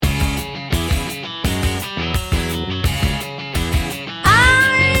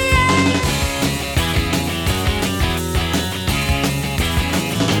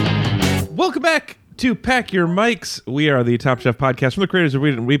to Pack Your Mics. We are the Top Chef podcast from the creators of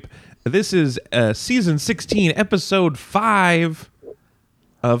Read and Weep. This is season 16, episode 5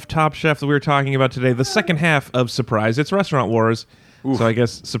 of Top Chef that we were talking about today. The second half of Surprise. It's Restaurant Wars. Oof. So I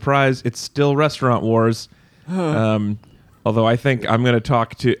guess, surprise, it's still Restaurant Wars. Although I think I'm going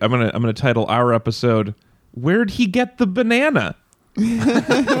to I'm going to title our episode, Where'd He Get the Banana?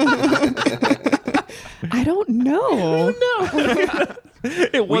 I don't know.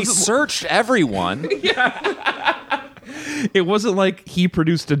 We searched everyone. Yeah. It wasn't like he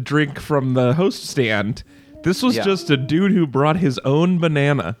produced a drink from the host stand. This was just a dude who brought his own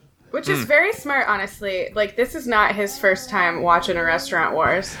banana. Which is very smart, honestly. Like, this is not his first time watching a Restaurant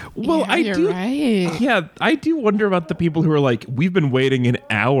Wars. Well, yeah, you're right. Yeah, I do wonder about the people who are like, we've been waiting an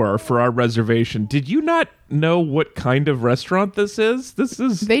hour for our reservation. Did you not know what kind of restaurant this is?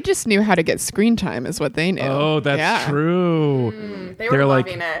 They just knew how to get screen time is what they knew. Oh, that's true. They're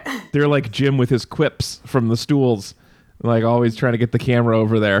loving it. They're like Jim with his quips from the stools. Like, always trying to get the camera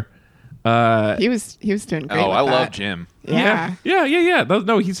over there. He was doing great. I with love that. Jim. Yeah.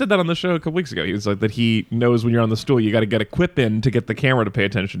 No, he said that on the show a couple weeks ago. He was like that he knows when you're on the stool, you got to get a quip in to get the camera to pay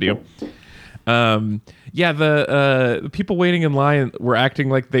attention to you. The people waiting in line were acting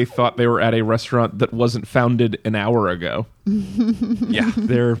like they thought they were at a restaurant that wasn't founded an hour ago. Yeah,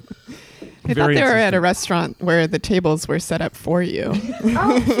 they're. I thought they were at a restaurant where the tables were set up for you.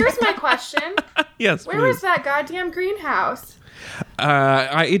 Oh, here's my question. Yes, Where was that goddamn greenhouse?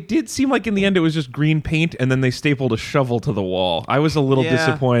 It did seem like in the end it was just green paint and then they stapled a shovel to the wall. I was a little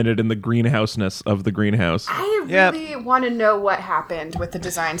disappointed in the greenhouseness of the greenhouse. I really want to know what happened with the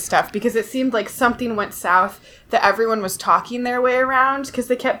design stuff because it seemed like something went south that everyone was talking their way around because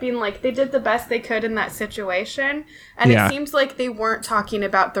they kept being like they did the best they could in that situation. And it seems like they weren't talking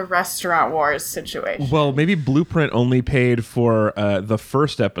about the Restaurant Wars situation. Well, maybe Blueprint only paid for the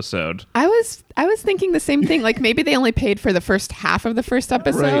first episode. I was thinking the same thing. Like maybe they only paid for the first half of the first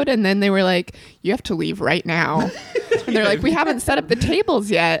episode, and then they were like, "You have to leave right now." And they're like, "We haven't set up the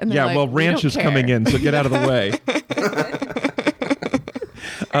tables yet." And they're like, Ranch is coming in, so get out of the way.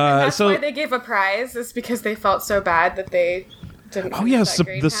 That's why they gave a prize. Is because they felt so bad that they didn't. Oh yeah,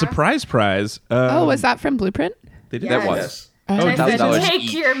 the surprise prize. Was that from Blueprint? They did That that was. And I said, $1,000 take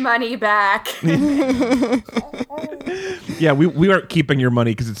each. your money back. Yeah, we aren't keeping your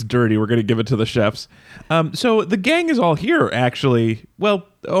money because it's dirty. We're going to give it to the chefs. So the gang is all here, actually. Well,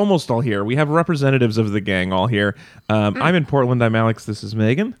 almost all here. We have representatives of the gang all here. I'm in Portland. I'm Alex. This is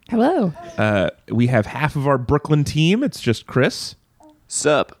Megan. Hello. We have half of our Brooklyn team. It's just Chris.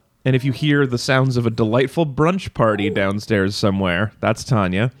 Sup? And if you hear the sounds of a delightful brunch party downstairs somewhere, that's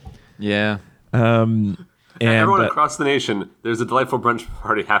Tanya. Yeah. And everyone across the nation, there's a delightful brunch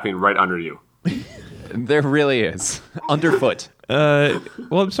party happening right under you. There really is. Underfoot. well,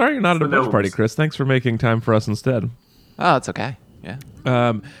 I'm sorry you're not at a brunch party, gnomes. Chris. Thanks for making time for us instead. Oh, it's okay.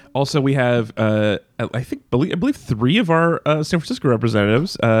 Yeah. Also, we have, I believe 3 of our San Francisco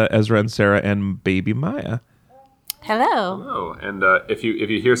representatives, Ezra and Sarah and Baby Maya. Hello. Oh, and if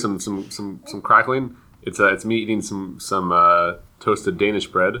you hear some crackling, it's me eating some toasted Danish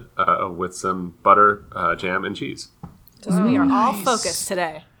bread with some butter, jam, and cheese. We are all focused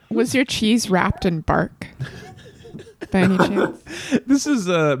today. Was your cheese wrapped in bark? By any chance? This is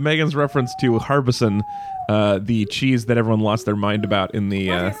Megan's reference to Harbison, the cheese that everyone lost their mind about in the.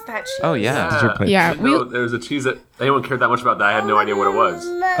 What is that cheese? Oh, yeah. dessert plate. Yeah, There's a cheese that anyone cared that much about that I had no idea what it was.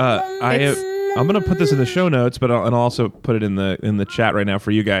 I'm gonna put this in the show notes, but I'll also put it in the chat right now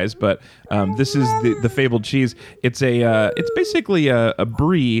for you guys. But this is the fabled cheese. It's it's basically a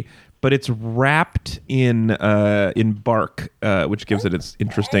brie, but it's wrapped in bark, which gives it its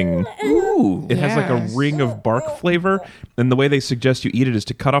interesting. Ooh. It has like a ring of bark flavor, and the way they suggest you eat it is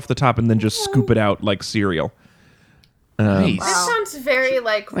to cut off the top and then just scoop it out like cereal. Nice. This sounds very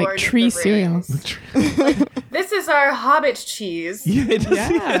like Lord tree of the cereal. Rings. This is our Hobbit cheese. Yeah, it is.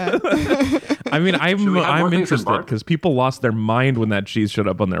 Yeah. I mean, Should we have more I'm things in interested bark? because people lost their mind when that cheese showed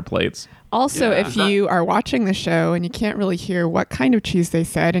up on their plates. Also, Yeah. if you are watching the show and you can't really hear what kind of cheese they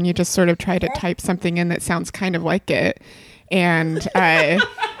said, and you just sort of try to type something in that sounds kind of like it, and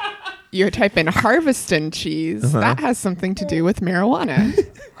you type in Harveston cheese, that has something to do with marijuana.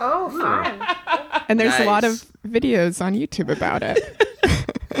 Oh, fun. And there's a lot Nice. of videos on YouTube about it.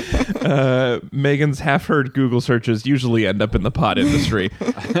 Megan's half-heard Google searches usually end up in the pot industry.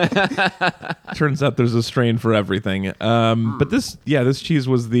 Turns out there's a strain for everything. But this cheese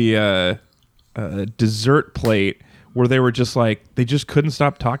was the dessert plate where they were just like, they just couldn't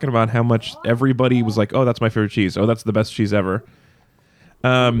stop talking about how much everybody was like, oh, that's my favorite cheese. Oh, that's the best cheese ever.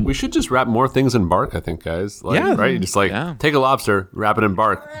 We should just wrap more things in bark, I think, guys. Like, Yeah. Right? You just take a lobster, wrap it in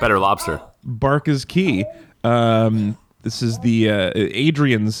bark. Better lobster. bark is key. This is the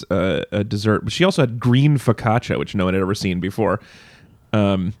Adrian's dessert, but she also had green focaccia, which no one had ever seen before.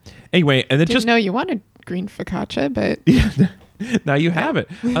 Anyway, and then Didn't know you wanted green focaccia, but now you have it.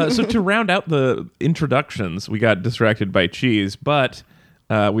 So to round out the introductions, we got distracted by cheese, but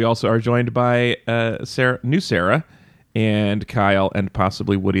we also are joined by Sarah, and Kyle, and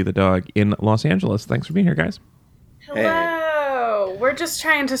possibly Woody the dog in Los Angeles. Thanks for being here, guys. Hello. We're just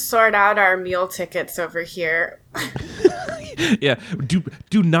trying to sort out our meal tickets over here. Yeah,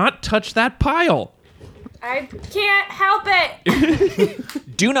 do not touch that pile. I can't help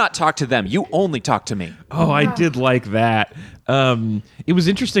it. Do not talk to them. You only talk to me. Oh, I did like that. It was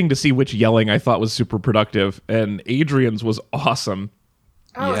interesting to see which yelling I thought was super productive, and Adrian's was awesome.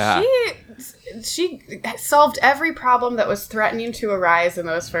 Oh, Yeah. she solved every problem that was threatening to arise in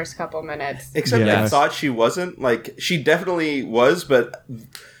those first couple minutes. Except I Yes. thought she wasn't. Like, she definitely was, but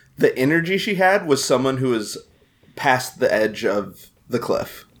the energy she had was someone who was past the edge of the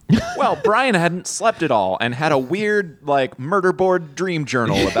cliff. Well, Brian hadn't slept at all and had a weird, like, murder board dream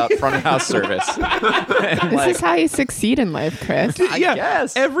journal about front of house service. And, this is how you succeed in life, Chris. I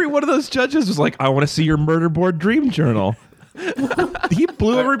guess. Every one of those judges was like, I want to see your murder board dream journal. He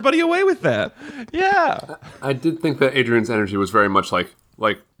blew everybody away with that. Yeah. I did think that Adrian's energy was very much like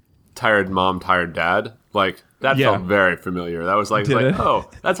tired mom, tired dad. Like that Yeah. felt very familiar. That was like, Did it? oh,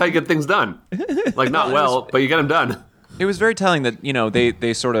 that's how you get things done. Like not well, but you get them done. It was very telling that,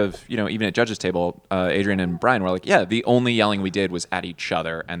 they sort of, even at judges' table, Adrian and Brian were like, yeah, the only yelling we did was at each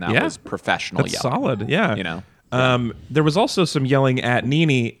other, and that Yeah. was professional That's yelling. solid, yeah. There was also some yelling at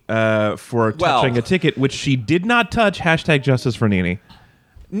Nene for touching a ticket, which she did not touch. Hashtag justice for Nene.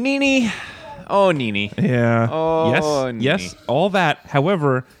 Nene. Oh, Nene. Yeah. Oh, yes. Yes. All that.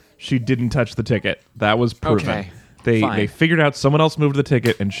 However, she didn't touch the ticket. That was proven. Okay. They Fine. figured out someone else moved the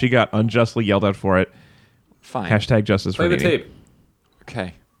ticket, and she got unjustly yelled at for it. Fine. Hashtag justice Play for the Nene. tape.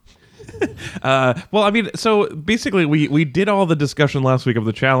 Okay. Well, I mean, so basically, we did all the discussion last week of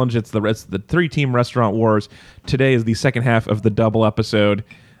the challenge. It's the 3-team restaurant wars. Today is the second half of the double episode.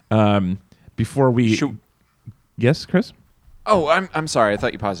 Before we, yes, Chris. Oh, I'm sorry. I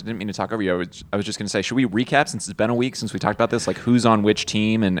thought you paused. I didn't mean to talk over you. I was just going to say, should we recap since it's been a week since we talked about this, like who's on which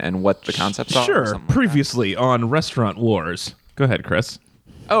team and what the concepts are? or Sure. something like that? Previously on Restaurant Wars. Go ahead, Chris.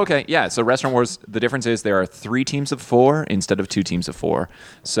 Oh, okay. Yeah. So Restaurant Wars, the difference is there are 3 teams of 4 instead of 2 teams of 4.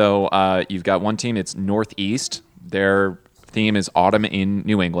 So you've got one team, it's Northeast. Their theme is autumn in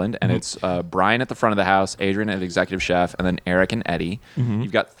New England, and it's Brian at the front of the house, Adrian at executive chef, and then Eric and Eddie.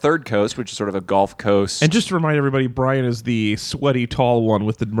 You've got Third Coast, which is sort of a Gulf Coast. And just to remind everybody, Brian is the sweaty, tall one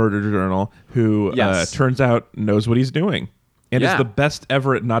with the murder journal who Yes. turns out knows what he's doing and is Yeah. the best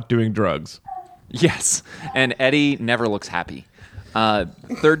ever at not doing drugs. Yes, and Eddie never looks happy.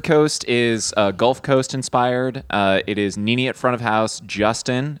 Third Coast is Gulf Coast inspired. It is Nene at front of house.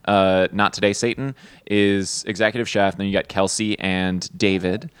 Justin, not today Satan, is executive chef. And then you got Kelsey and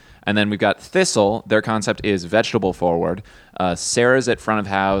David. And then we've got Thistle. Their concept is vegetable forward. Sarah's at front of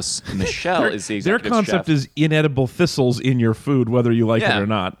house. Michelle is the Their executive concept chef. is inedible thistles in your food, whether you like Yeah. it or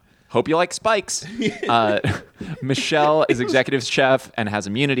not. Hope you like spikes. Michelle is executive chef and has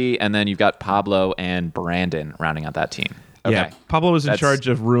immunity. And then you've got Pablo and Brandon rounding out that team. Okay. Yeah, Pablo is in That's- charge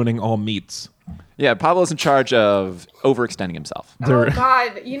of ruining all meats. Yeah, Pablo's in charge of overextending himself. Oh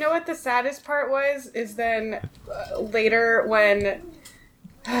God! You know what the saddest part was? Is then later when,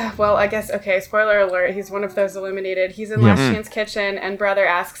 well, I guess spoiler alert. He's one of those eliminated. He's in Last Chance Kitchen, and brother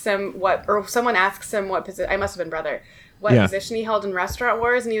asks him someone asks him what position. I must have been brother. What Yeah. position he held in Restaurant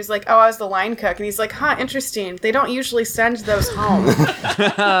Wars, and he was like, "Oh, I was the line cook." And he's like, "Huh, interesting. They don't usually send those home."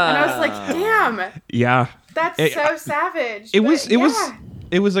 And I was like, "Damn, Yeah. that's It- so savage." It But was yeah.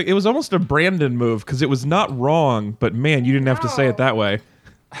 it was almost a Brandon move because it was not wrong, but man, you didn't have to say it that way.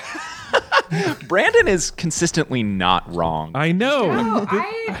 Brandon is consistently not wrong. I know. No,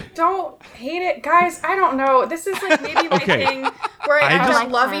 I don't hate it, guys. I don't know. This is like maybe my Okay. thing where I I end just-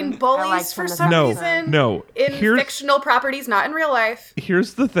 up loving I like bullies them for as some No, reason. no. In Here's- fictional properties, not in real life.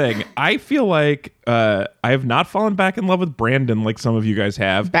 Here's the thing. I feel like I have not fallen back in love with Brandon like some of you guys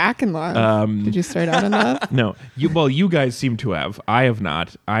have. Back in love. Did you start out in love? No, you guys seem to have. I have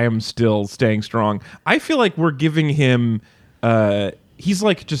not. I am still staying strong. I feel like we're giving him. He's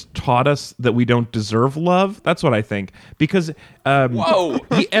like just taught us that we don't deserve love. That's what I think. Because Whoa.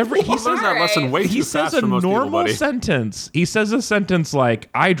 he Learned says that lesson way he too says fast a for most people, normal buddy. sentence. He says a sentence like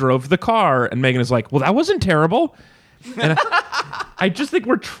 "I drove the car," and Megan is like, "Well, that wasn't terrible." And I just think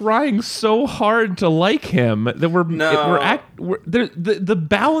we're trying so hard to like him that the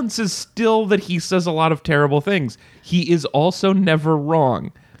balance is still that he says a lot of terrible things. He is also never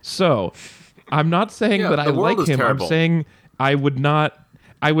wrong. So I'm not saying Yeah, that I the world like is him. terrible. I'm saying I would not.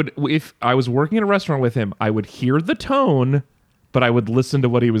 I would, if I was working in a restaurant with him, I would hear the tone, but I would listen to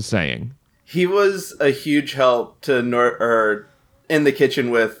what he was saying. He was a huge help to or in the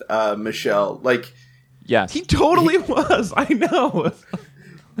kitchen with Michelle. Like, Yes. He totally was. I know.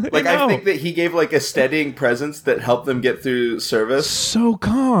 I know. think that he gave like a steadying presence that helped them get through service. So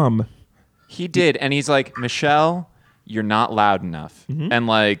calm. He did, and he's like, Michelle, you're not loud enough. And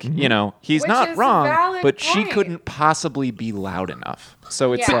like, you know, he's Which not is a wrong, valid but she point. couldn't possibly be loud enough.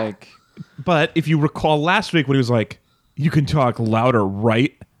 So it's Yeah. like, But if you recall last week when he was like, "You can talk louder,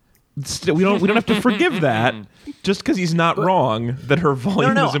 right?" We don't have to forgive that just because he's not wrong that her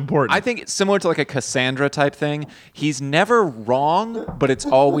volume no, is important. I think it's similar to like a Cassandra type thing. He's never wrong, but it's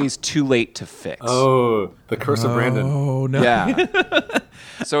always too late to fix. Oh, the curse of Brandon. Oh no. Yeah.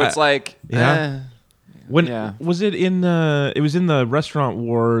 So it's like, yeah. When Yeah. was it in the? It was in the restaurant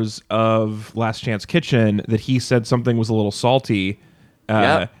wars of Last Chance Kitchen that he said something was a little salty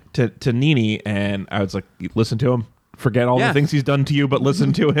Yep. to Nene, and I was like, listen to him. Forget all Yeah. the things he's done to you, but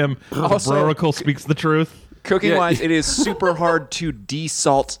listen to him. Also- Broracle speaks the truth. Cooking Yeah. wise, it is super hard to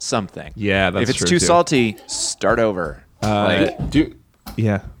desalt something. Yeah, that's if it's true, too too. salty, start over. Do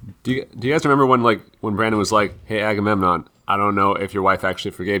Yeah. you guys remember when Brandon was like, "Hey Agamemnon, I don't know if your wife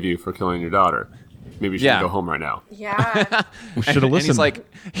actually forgave you for killing your daughter. Maybe you should Yeah. go home right now." Yeah. We should have and listened. he's like,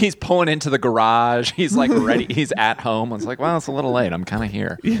 he's pulling into the garage. He's like ready. He's at home. I was like, well, it's a little late. I'm kind of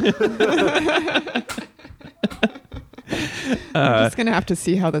here. I'm just gonna have to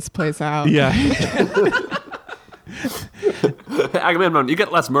see how this plays out. yeah. Agamemnon, you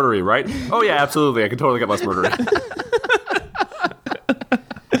get less murdery, right? Oh yeah, absolutely. I can totally get less murdery.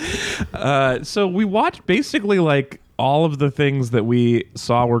 So we watched basically like all of the things that we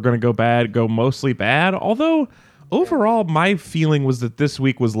saw were going to go bad, go mostly bad. Although overall, my feeling was that this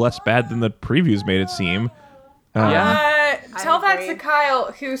week was less bad than the previews made it seem. Tell that agree. to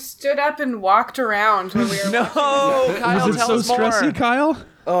Kyle, who stood up and walked around when we were watching. Kyle, Was it so stressy, Kyle?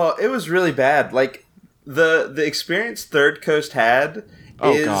 Oh, it was really bad. Like the experience Third Coast had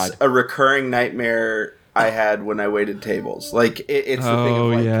is God. a recurring nightmare I had when I waited tables. Like it's the thing of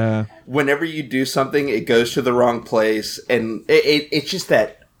like yeah. whenever you do something, it goes to the wrong place, and it's just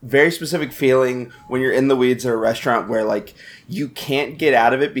that very specific feeling when you're in the weeds at a restaurant where like you can't get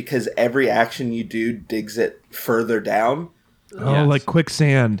out of it because every action you do digs it further down. Oh, Yes. like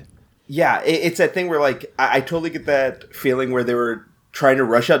quicksand. Yeah, it's that thing where like I totally get that feeling where they were trying to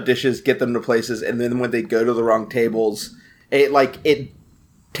rush out dishes, get them to places, and then when they go to the wrong tables, it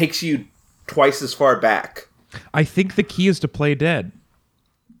takes you twice as far back. I think the key is to play dead.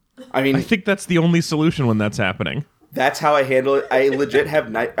 I mean, I think that's the only solution when that's happening. that's how I handle it. I legit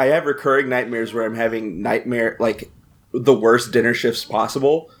have I have recurring nightmares where I'm having like the worst dinner shifts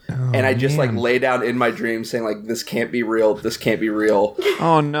possible, and I just like man. lay down in my dreams saying like this can't be real. This can't be real.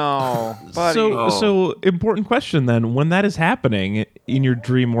 Oh no, buddy. So important question then. When that is happening in your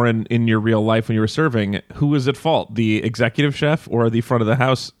dream or in your real life when you were serving, who is at fault? The executive chef or the front of the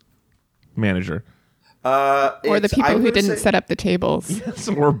house manager? Or the It's- people I'm who gonna didn't say- set up the tables.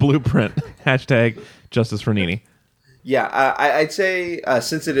 Or blueprint. Hashtag justice for Nene. Yeah, I'd say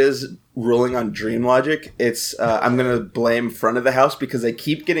since it is ruling on dream logic, it's I'm gonna blame front of the house because I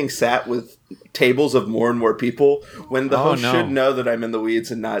keep getting sat with tables of more and more people when the host no. should know that I'm in the weeds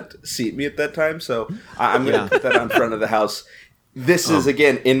and not seat me at that time. So I'm gonna put that on front of the house. This is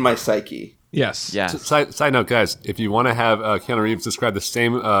again in my psyche. Yes. yeah. Side note, guys, if you want to have Keanu Reeves describe the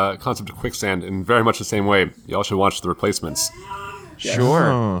same concept of quicksand in very much the same way, you all should watch The Replacements.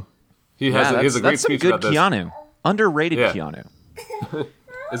 Sure. Oh. He has a great that's some speech good about this. Keanu. Underrated Yeah. Keanu.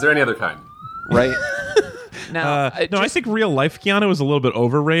 Is there any other kind? Right? Now, No, I think real life Keanu is a little bit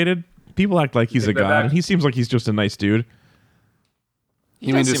overrated. People act like he's a Take that god, back. and he seems like he's just a nice dude.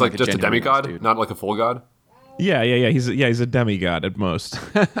 You mean does just seem like like a just a genuinely nice demigod, dude. not like a full god? Yeah. He's a demigod at most.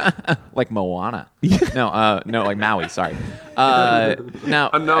 like Moana. No, like Maui. Sorry. Now,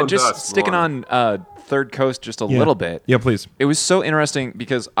 Unknown just dust, sticking Moana. on Third Coast just a little bit. Yeah, please. It was so interesting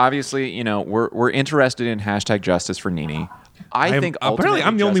because obviously, you know, we're interested in hashtag justice for Nene. I think apparently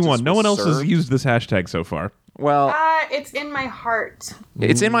I'm the only ultimately one. No justice one was else has served. used this hashtag so far. Well, It's in my heart.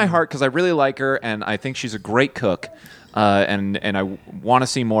 it's in my heart because I really like her and I think she's a great cook, and I want to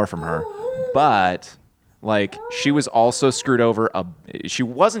see more from her. But like, she was also screwed over. She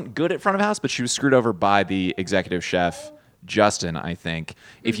wasn't good at front of house, but she was screwed over by the executive chef, Justin, I think.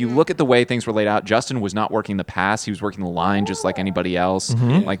 If you look at the way things were laid out, Justin was not working the pass. He was working the line just like anybody else.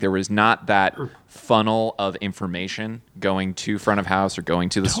 Like, there was not that funnel of information going to front of house or going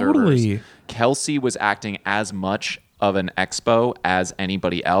to the Totally. servers. Kelsey was acting as much of an expo as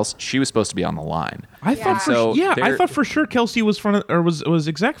anybody else. She was supposed to be on the line. I thought I thought for sure Kelsey was was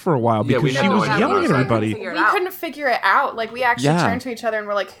exec for a while because we she had no was idea. yelling at everybody. We couldn't figure it out. Like, we actually Yeah. turned to each other and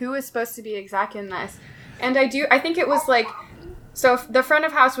were like, who is supposed to be exec in this? And I think it was like, so the front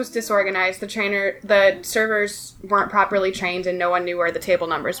of house was disorganized. The servers weren't properly trained, and no one knew where the table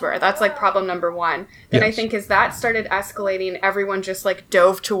numbers were. That's like problem number one. Then I Yes. think as that started escalating, everyone just like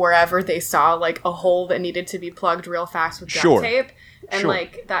dove to wherever they saw like a hole that needed to be plugged real fast with duct Sure. tape, and Sure.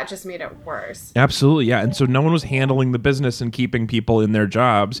 like that just made it worse. Absolutely, yeah. And so no one was handling the business and keeping people in their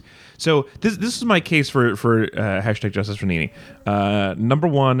jobs. So this is my case for hashtag Justice for Nini. Number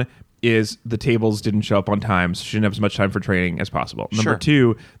one is the tables didn't show up on time, so she didn't have as much time for training as possible. Number Sure.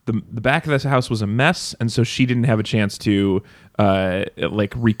 two, the back of this house was a mess, and so she didn't have a chance to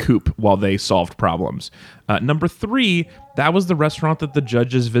like recoup while they solved problems. Number three, that was the restaurant that the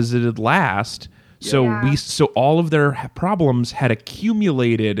judges visited last. So Yeah. so all of their problems had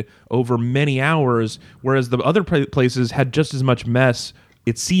accumulated over many hours, whereas the other places had just as much mess,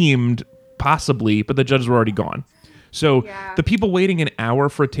 it seemed, possibly, but the judges were already gone. So Yeah. the people waiting an hour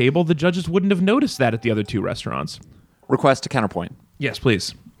for a table, the judges wouldn't have noticed that at the other two restaurants. Request to counterpoint. Yes,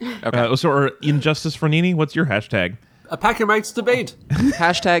 please. Okay. Or Injustice for Nini, what's your hashtag? A Packer Mike's debate.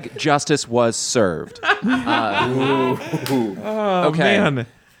 Hashtag justice was served. Okay. Man.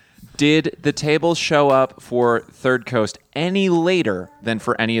 Did the tables show up for Third Coast any later than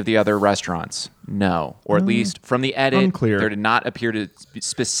for any of the other restaurants? No. Or at least from the edit, Unclear. there did not appear to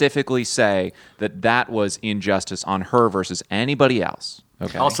specifically say that that was injustice on her versus anybody else.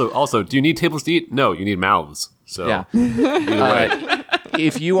 Okay. Also, do you need tables to eat? No, you need mouths. So Yeah. either way.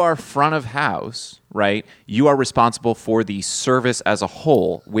 If you are front of house, right, you are responsible for the service as a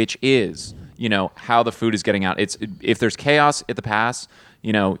whole, which is, how the food is getting out. If there's chaos at the pass,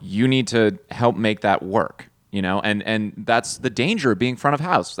 you need to help make that work, and that's the danger of being front of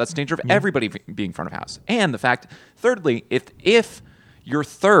house. That's the danger of everybody being front of house. And the fact, thirdly, if you're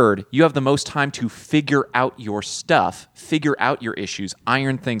third, you have the most time to figure out your stuff, figure out your issues,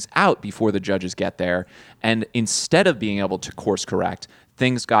 iron things out before the judges get there. And instead of being able to course correct,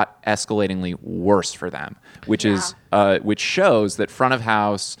 things got escalatingly worse for them, which shows that front of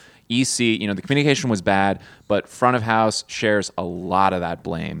house, EC, the communication was bad, but front of house shares a lot of that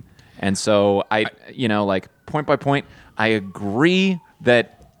blame. And so point by point, I agree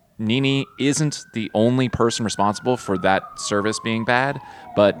that Nini isn't the only person responsible for that service being bad,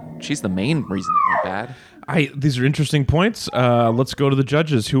 but she's the main reason it went bad. These are interesting points. Let's go to the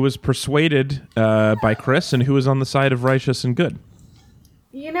judges. Who was persuaded by Chris, and who was on the side of righteous and good?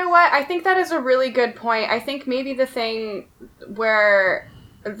 You know what? I think that is a really good point. I think maybe the thing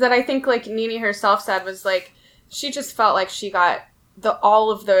that I think like Nini herself said was like she just felt like she got all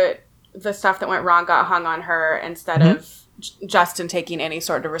of the stuff that went wrong got hung on her instead of Justin taking any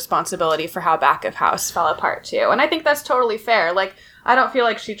sort of responsibility for how back of house fell apart too. And I think that's totally fair. Like, I don't feel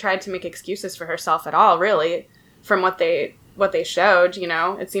like she tried to make excuses for herself at all, really, from what they showed,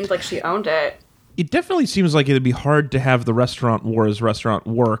 It seemed like she owned it. It definitely seems like it'd be hard to have the restaurant wars restaurant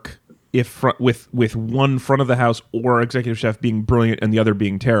work if with one front of the house or executive chef being brilliant and the other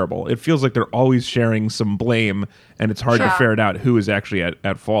being terrible. It feels like they're always sharing some blame, and it's hard to Yeah. ferret out who is actually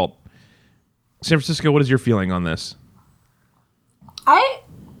at fault. San Francisco, what is your feeling on this?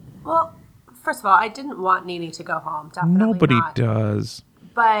 Well, first of all, I didn't want Nini to go home. Definitely Nobody not. does.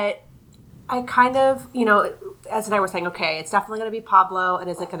 But I kind of, as and I were saying, okay, it's definitely going to be Pablo, and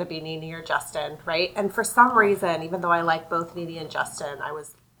is it going to be Nini or Justin, right? And for some reason, even though I like both Nini and Justin,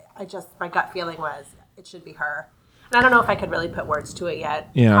 my gut feeling was it should be her. And I don't know if I could really put words to it yet.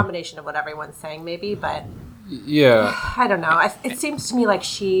 Yeah. A combination of what everyone's saying, maybe, but Yeah. I don't know. It seems to me like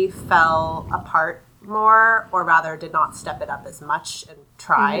she fell apart more, or rather did not step it up as much and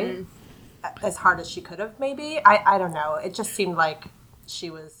try as hard as she could have, maybe. I don't know. It just seemed like she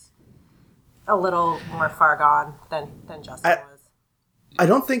was a little more far gone than Justin was. I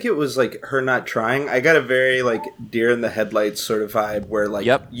don't think it was like her not trying. I got a very like deer in the headlights sort of vibe where like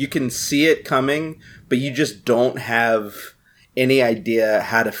you can see it coming, but you just don't have any idea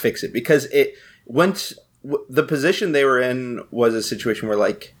how to fix it, because the position they were in was a situation where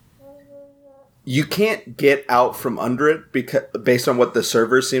like you can't get out from under it because based on what the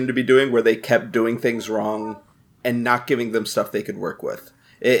servers seemed to be doing, where they kept doing things wrong and not giving them stuff they could work with.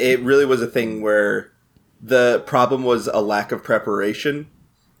 It really was a thing where the problem was a lack of preparation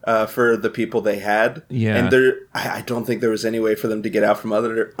for the people they had. Yeah. And I don't think there was any way for them to get out from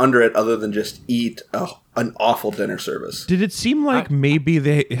under it other than just eat an awful dinner service. Did it seem like maybe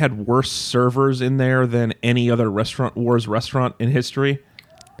they had worse servers in there than any other Restaurant Wars restaurant in history?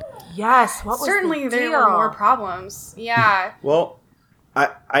 Yes. What was certainly the there deal? were more problems. Yeah. Well,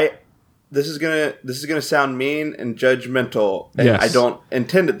 I this is gonna sound mean and judgmental, and Yes. I don't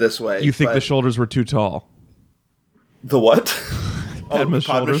intend it this way. You think but the shoulders were too tall? the what? Padma's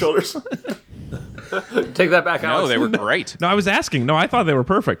Padma's shoulders. Take that back, No, Alex. they were great. No, I was asking. No, I thought they were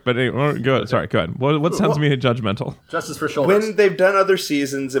perfect. But anyway, go ahead. Sorry, go ahead. What sounds mean and judgmental? Justice for shoulders. When they've done other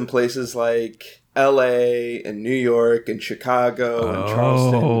seasons in places like LA and New York and Chicago and Oh.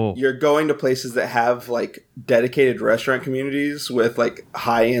 Charleston, you're going to places that have like dedicated restaurant communities with like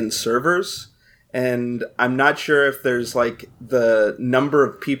high-end servers. And I'm not sure if there's like the number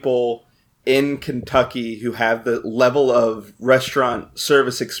of people in Kentucky who have the level of restaurant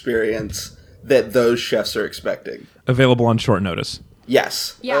service experience that those chefs are expecting. Available on short notice.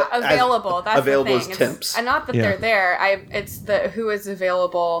 Yes. Yeah, As available. That's available the thing. as temps. And not that Yeah. they're there. It's the who is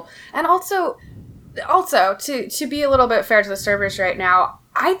available. And also to be a little bit fair to the servers right now,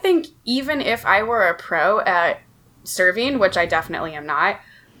 I think even if I were a pro at serving, which I definitely am not,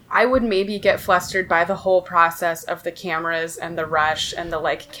 I would maybe get flustered by the whole process of the cameras and the rush and the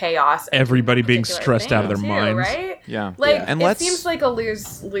like chaos. and Everybody being particular stressed out of thing, their minds. right? Yeah. Like Yeah. And it let's- seems like a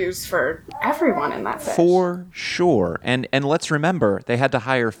lose for everyone in that sense. For sure. And let's remember, they had to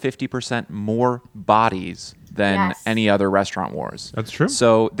hire 50% more bodies than Yes. any other restaurant wars. That's true.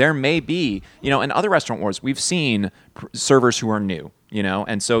 So there may be, in other restaurant wars, we've seen servers who are new,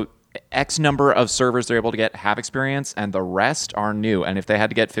 and so X number of servers they're able to get have experience, and the rest are new. And if they had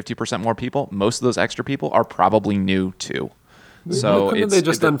to get 50% more people, most of those extra people are probably new too. So Couldn't it's they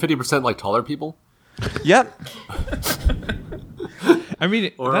just done 50% like taller people? Yep. I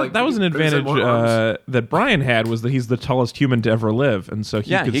mean, Or, that, like, that was an 50% advantage more arms. that Brian had, was that he's the tallest human to ever live, and so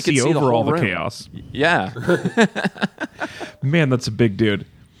he Yeah, could he could see see the over all whole the room. chaos. Yeah. Man, that's a big dude.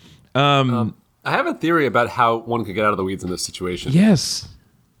 I have a theory about how one could get out of the weeds in this situation. Yes.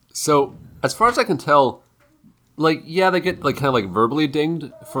 So, as far as I can tell, like, yeah, they get like kind of like verbally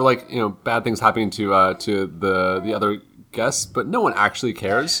dinged for like bad things happening to the other guests, but no one actually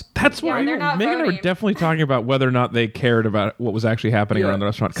cares. That's why they're not Megan and I were voting. definitely talking about whether or not they cared about what was actually happening Yeah. around the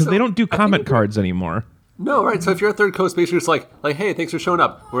restaurant, because So, they don't do I think comment if- cards anymore. No, right? So if you're a third coast, basically it's like, hey, thanks for showing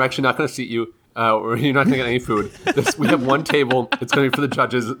up. We're actually not going to seat you. Or you're not going to get any food. We have one table. It's going to be for the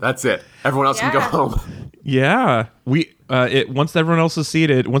judges. That's it. Everyone else can go Yeah. home. Yeah, once everyone else is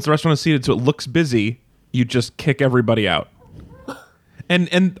seated, once the restaurant is seated, so it looks busy, you just kick everybody out.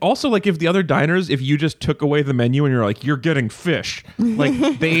 And also, like, if the other diners, if you just took away the menu and you're like, you're getting fish, like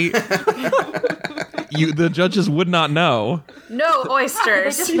the judges would not know. No They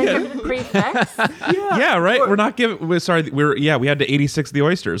oysters. just make it prefix. Yeah, right. We're not giving. We had to 86 the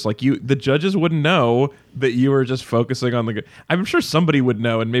oysters. Like the judges wouldn't know that you were just focusing on the. I'm sure somebody would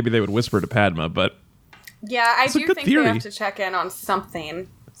know, and maybe they would whisper to Padma. But Yeah, I a do good think theory. they have to check in on something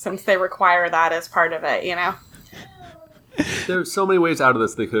since they require that as part of it, There's so many ways out of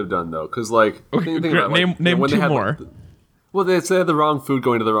this they could have done, though. Because, like, think about, like, name when they two had, more. Well, they had the wrong food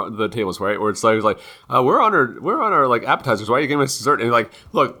going to the tables, right? Where it's like we're on our like appetizers. Why are you giving us dessert? And you're like,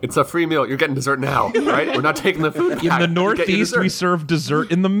 look, it's a free meal. You're getting dessert now, right? We're not taking the food. in back. the You're getting Northeast, we dessert. serve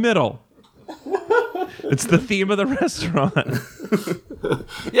dessert in the middle. It's the theme of the restaurant.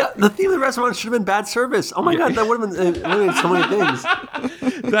 Yeah, the theme of the restaurant should have been bad service. Oh my god, that would have been eliminated so many things.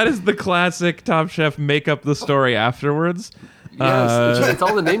 That is the classic Top Chef make up the story afterwards. Yes, it's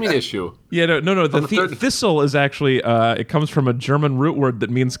all the naming issue. Yeah, no. The the third- thistle is actually it comes from a German root word that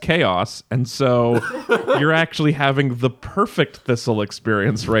means chaos, and so you're actually having the perfect thistle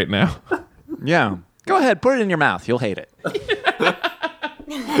experience right now. Yeah. Go ahead, put it in your mouth. You'll hate it.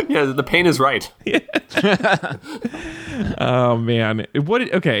 Yeah, the pain is right. Oh man,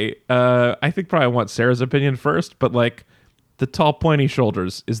 okay. I think probably I want Sarah's opinion first, but like the tall, pointy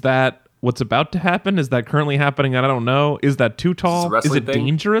shoulders, is that what's about to happen? Is that currently happening? I don't know. Is that too tall? Is wrestling it thing?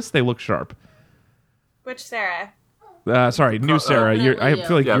 dangerous? They look sharp. Which Sarah? Sorry, new Sarah. I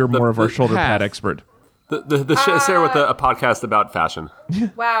feel like Yeah, you're the- more of our the shoulder half. pad expert. Sarah with a podcast about fashion.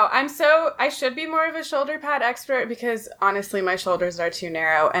 Wow, I should be more of a shoulder pad expert because honestly, my shoulders are too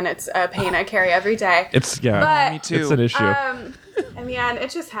narrow and it's a pain I carry every day. But Me too. it's an issue. Man, it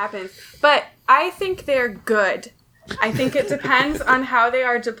just happens. But I think they're good. I think it depends on how they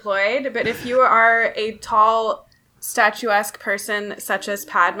are deployed. But if you are a tall, statuesque person such as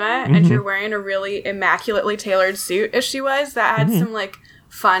Padma, and you're wearing a really immaculately tailored suit, as she was, that had some like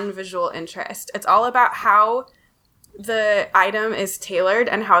fun visual interest. It's all about how the item is tailored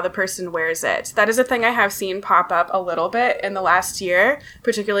and how the person wears it. That is a thing I have seen pop up a little bit in the last year,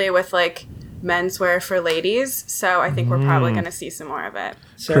 particularly with like menswear for ladies. So I think we're probably going to see some more of it.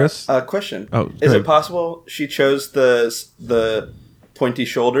 Sarah, Chris? question. Oh, is good. it possible she chose the pointy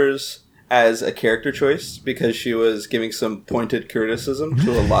shoulders as a character choice because she was giving some pointed criticism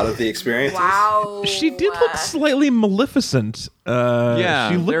to a lot of the experiences. Wow. She did look slightly Maleficent.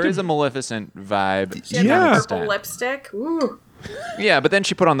 Yeah, she looked there is a Maleficent vibe. She had Yeah. that purple lipstick. Ooh. Yeah, but then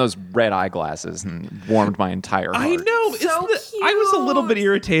she put on those red eyeglasses and warmed my entire heart. I know. I was a little bit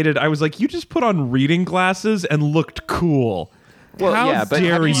irritated. I was like, you just put on reading glasses and looked cool. Well, How yeah, but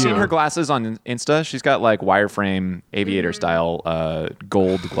dare have you you? seen her glasses on Insta? She's got like wireframe aviator style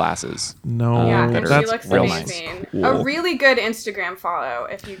gold glasses. No, Yeah, that and are- she that's looks real amazing. cool. A really good Instagram follow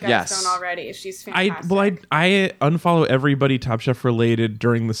if you guys Yes. don't already. She's I fantastic. unfollow everybody Top Chef related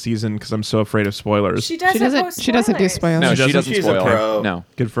during the season because I'm so afraid of spoilers. She doesn't. She doesn't do spoilers. No, She she doesn't? doesn't She's a spoil. pro. No,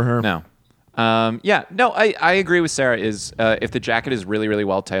 Good for her. no. I agree with Sarah. If the jacket is really, really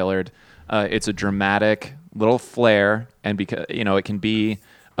well tailored, it's a dramatic little flair, and because it can be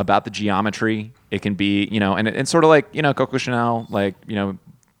about the geometry. It can be and sort of like Coco Chanel, like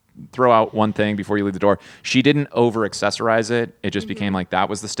throw out one thing before you leave the door. She didn't over accessorize it. It just became like that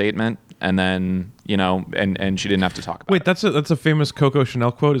was the statement, and then and she didn't have to talk about Wait, it. that's a famous Coco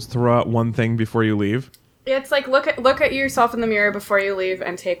Chanel quote: "Is throw out one thing before you leave." It's like look at yourself in the mirror before you leave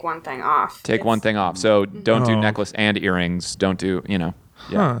and take one thing off. Take one thing off. So don't do Oh. necklace and earrings. Don't do Yeah.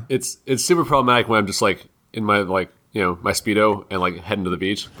 Huh. It's super problematic when I'm just like in my my Speedo and like heading to the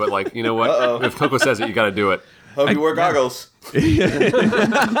beach. But like, you know what? Uh-oh. If Coco says it, you got to do it. Hope you wear goggles.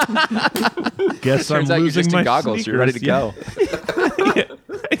 Guess I'm Turns out you're losing just my in goggles. You're ready to sneakers.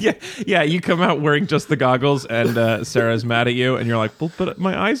 go. Yeah. You come out wearing just the goggles, and Sarah's mad at you, and you're like, "Well, but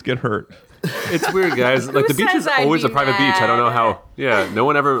my eyes get hurt." It's weird, guys. Like the beach says is I'd always be a private beach. I don't know mad? how. Yeah, no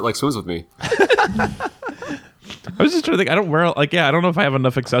one ever like swims with me. I was just trying to think. I don't wear I don't know if I have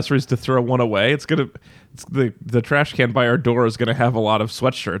enough accessories to throw one away. It's the trash can by our door is gonna have a lot of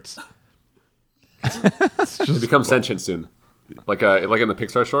sweatshirts. It's It just becomes sentient soon, like in the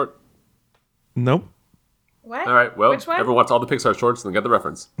Pixar short. nope. What? All right, well, Which one? everyone watch all the Pixar shorts and get the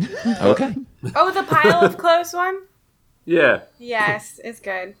reference. Okay. Oh, the pile of clothes one. Yeah, Yes, it's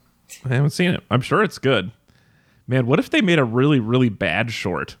good. I haven't seen it. I'm sure it's good. Man, what if they made a really, really bad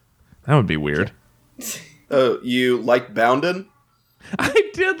short? That would be weird. Oh, you like Bounden? I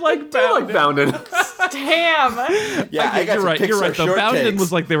did like I like Bounden. Bounden. Damn. Yeah, I got You're some right. You're Pixar right. The short Bounden takes.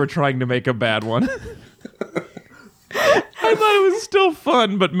 was like they were trying to make a bad one. I thought it was still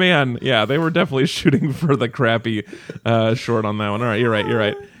fun, but man, yeah, they were definitely shooting for the crappy short on that one. All right, you're right. You're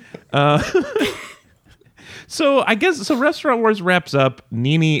right. So I guess Restaurant Wars wraps up.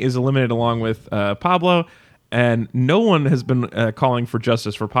 Nini is eliminated along with Pablo, and no one has been calling for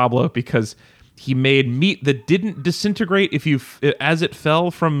justice for Pablo because he made meat that didn't disintegrate as it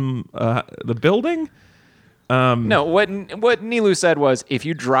fell from the building. No, what Nilu said was if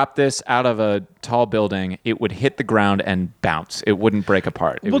you drop this out of a tall building, it would hit the ground and bounce. It wouldn't break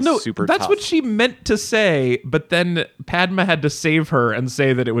apart. It was super that's tough. what she meant to say, but then Padma had to save her and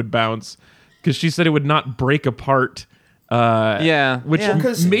say that it would bounce because she said it would not break apart. Which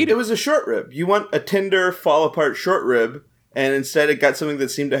Because made it was a short rib. You want a tender, fall apart short rib, and instead it got something that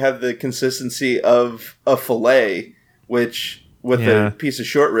seemed to have the consistency of a fillet, which with Yeah. a piece of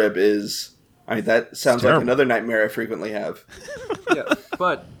short rib is. I mean, that sounds like terrible. another nightmare I frequently have. Yeah,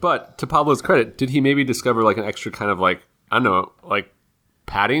 but to Pablo's credit, did he maybe discover like an extra kind of like I don't know, like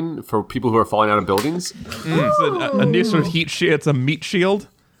padding for people who are falling out of buildings? It's a new sort of heat shield. It's a meat shield.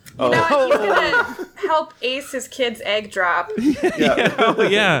 You know what? He's gonna help ace his kid's egg drop. Yeah. Oh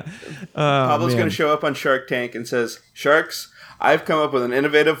yeah. Pablo's man. going to show up on Shark Tank and says, "Sharks, I've come up with an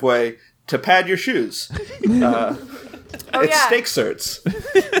innovative way to pad your shoes. It's yeah. steak certs."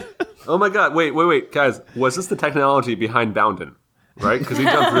 Oh my God! Wait, guys, was this the technology behind Bounden? Right, because he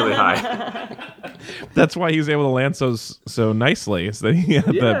jumped really high. That's why he was able to land so nicely. Is that he had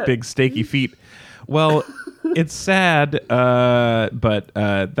the Yeah. big steaky feet. Well, it's sad, but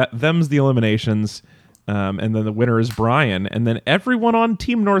them's the eliminations, and then the winner is Brian, and then everyone on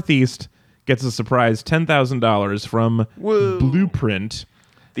Team Northeast gets a surprise $10,000 from Blueprint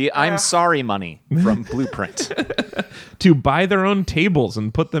The I'm sorry money from Blueprint. to buy their own tables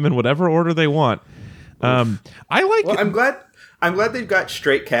and put them in whatever order they want. I like. Well, I'm glad they've got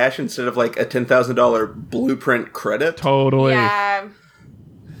straight cash instead of like a $10,000 Blueprint credit. Totally. Yeah.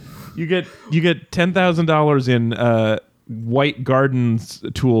 You get $10,000 in white gardens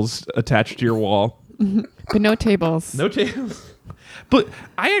tools attached to your wall. But no tables. No tables. But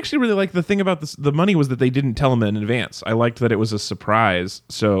I actually really like the thing about this. The money was that they didn't tell them in advance. I liked that it was a surprise.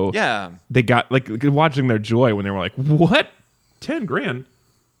 So Yeah. they got like watching their joy when they were like, "What? $10,000?"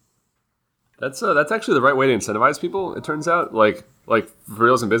 That's actually the right way to incentivize people. It turns out, like for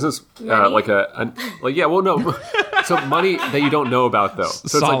reals in business, Money? like yeah. Well, no, So money that you don't know about, though.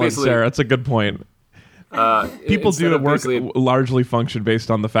 So Solid, it's like basically, Sarah. That's a good point. People instead do of work basically- largely function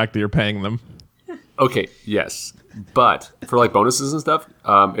based on the fact that you're paying them. Okay, yes, but for like bonuses and stuff,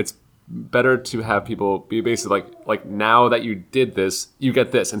 it's better to have people be basically like now that you did this, you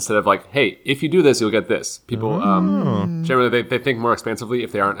get this, instead of like, hey, if you do this, you'll get this. People generally they think more expansively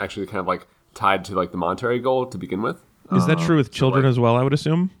if they aren't actually kind of like tied to like the monetary goal to begin with. Is that true with children like- as well, I would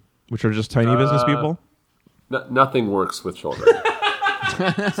assume? Which are just tiny business people? Nothing works with children.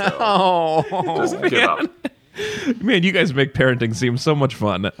 Just give up. Man, you guys make parenting seem so much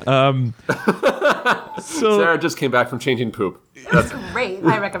fun. So Sarah just came back from changing poop. That's Great.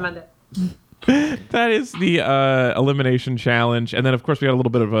 I recommend it. that is the elimination challenge. And then, of course, we got a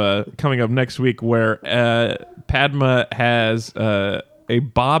little bit of a coming up next week where Padma has a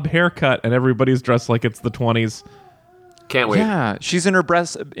bob haircut and everybody's dressed like it's the 20s. can't wait. Yeah, she's in her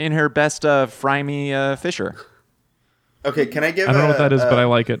best Fry Me Fisher. Okay, can I give? I don't know what that is, but I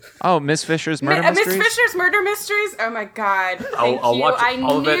like it. Oh, Miss Fisher's Murder Miss Mysteries? Fisher's Murder Mysteries? Oh my god. Thank I'll you. watch I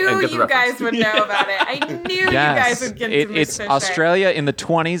all of it and knew get the you guys reference. would know about it. I knew you guys would get into Miss It's Fisher. Australia in the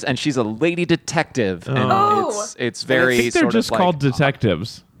 20s, and she's a lady detective. And Oh. it's very I think they're sort just of like, called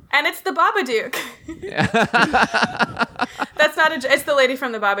detectives. And it's the Babadook. That's not it's the lady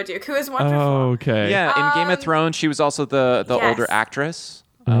from the Babadook who is wonderful. Okay. Yeah, in Game of Thrones, she was also the yes. older actress.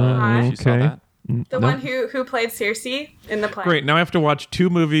 Uh-huh. If you saw Okay. that. The one who played Cersei in the play. Great. Now I have to watch 2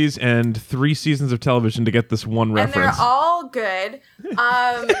 movies and 3 seasons of television to get this one And reference. they're all good.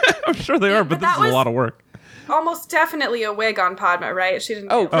 I'm sure they are, but this that is a was- lot of work. Almost definitely a wig on Padma, right? She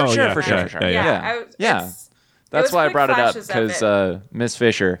didn't. Oh, get for sure, yeah, for yeah, sure. yeah, Yeah, yeah. yeah. That's was why I quick brought it up, flashes of because Miss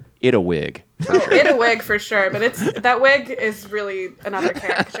Fisher, it a wig. It a wig for sure, but that wig is really another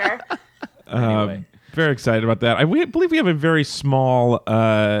character. Very excited about that. We believe we have a very small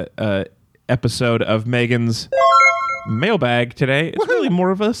episode of Megan's mailbag today. It's really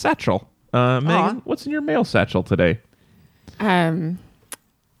more of a satchel. Megan, what's in your mail satchel today?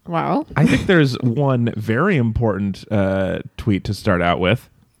 Well, I think there's one very important tweet to start out with,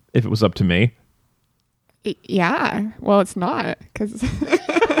 if it was up to me. yeah. Well, it's not because.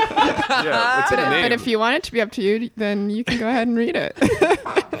 Yeah, it's in a name. But if you want it to be up to you, then you can go ahead and read it.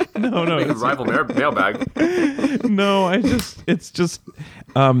 No, Make a rival mailbag. no. I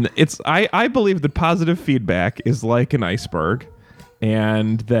believe that positive feedback is like an iceberg,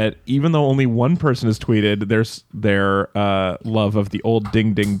 and that even though only one person has tweeted their love of the old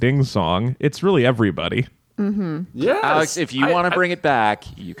Ding Ding Ding song, it's really everybody. Yes. Alex, if you want to bring it back,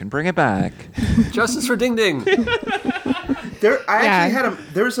 you can bring it back. justice for Ding Ding. There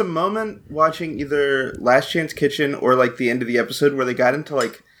was a moment watching either Last Chance Kitchen or like the end of the episode where they got into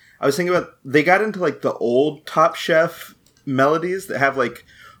like they got into like the old Top Chef melodies that have like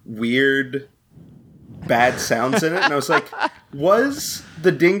weird bad sounds in it, and I was like, was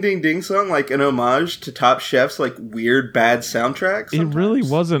the Ding Ding Ding song like an homage to Top Chef's like weird bad soundtracks? It really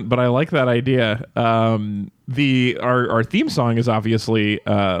wasn't, but I like that idea. Our theme song is obviously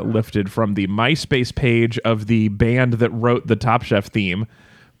lifted from the MySpace page of the band that wrote the Top Chef theme,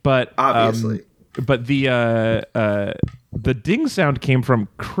 but Obviously. But the ding sound came from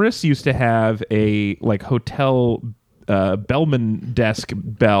Chris used to have a like hotel bellman desk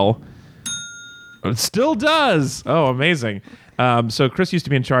bell. It still does. Oh, amazing. So Chris used to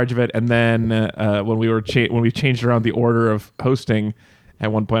be in charge of it, and then when we changed around the order of hosting,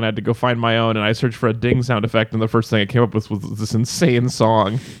 at one point I had to go find my own, and I searched for a ding sound effect, and the first thing I came up with was this insane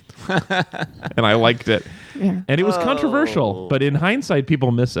song, and I liked it. Yeah. And it was controversial, but in hindsight,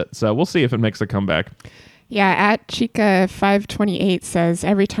 people miss it. So we'll see if it makes a comeback. Yeah, at Chica528 says,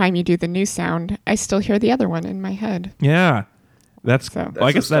 every time you do the new sound, I still hear the other one in my head. Yeah, that's. So- Well,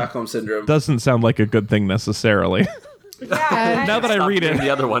 I guess the that Stockholm syndrome. doesn't sound like a good thing necessarily. Yeah. Now that I read And it,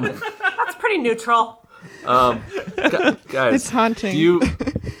 the other one. That's pretty neutral. Guys, It's haunting.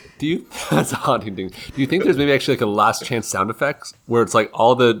 Do you that's a haunting thing. Do you think there's maybe actually like a last chance sound effects where it's like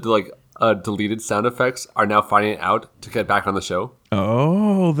all the deleted sound effects are now finding it out to get back on the show?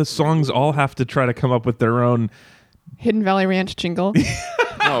 oh, the songs all have to try to come up with their own. Hidden Valley Ranch jingle.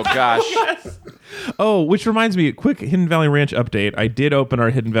 Oh, gosh. Oh, which reminds me, quick Hidden Valley Ranch update. I did open our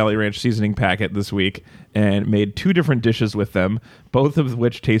Hidden Valley Ranch seasoning packet this week and made 2 different dishes with them, both of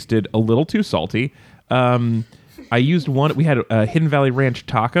which tasted a little too salty. I used one. We had Hidden Valley Ranch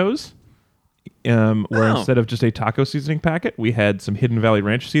tacos, where instead of just a taco seasoning packet, we had some Hidden Valley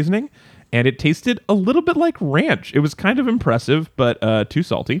Ranch seasoning, and it tasted a little bit like ranch. It was kind of impressive, but too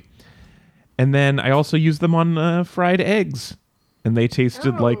salty. And then I also used them on fried eggs, and they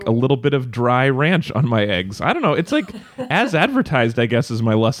tasted like a little bit of dry ranch on my eggs. I don't know. It's like as advertised, I guess, is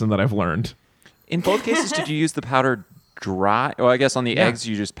my lesson that I've learned. In both cases, did you use the powder dry? Oh, I guess on the eggs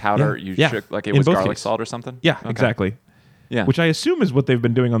you just powder. Yeah. You Yeah. shook like it In was both garlic cases. salt or something. Yeah, Okay. exactly. Yeah. Which I assume is what they've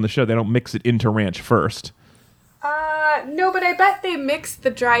been doing on the show. They don't mix it into ranch first. No, but I bet they mix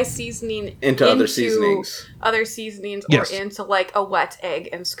the dry seasoning Into other seasonings. other seasonings, Yes. or into like a wet egg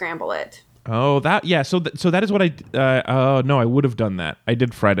and scramble it. Oh, that yeah. So that is what I. No, I would have done that. I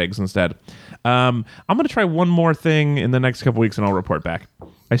did fried eggs instead. I'm gonna try one more thing in the next couple weeks, and I'll report back.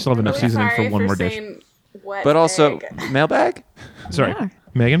 I still have enough Really seasoning sorry for one more dish. saying wet But also egg. mailbag. Sorry, Yeah.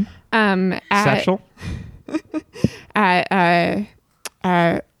 Megan. At Satchel.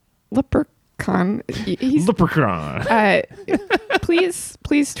 Leprechaun. He's Leprechaun.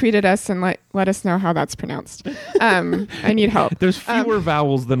 please tweet at us and let us know how that's pronounced. I need help. There's fewer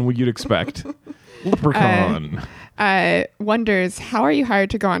vowels than what you'd expect. Leprechaun. Wonders, how are you hired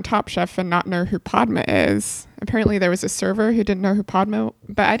to go on Top Chef and not know who Padma is? Apparently there was a server who didn't know who Padma,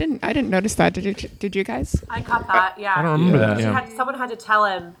 but I didn't notice that. Did you guys? I caught that. Yeah. I don't remember that. Yeah. Someone had to tell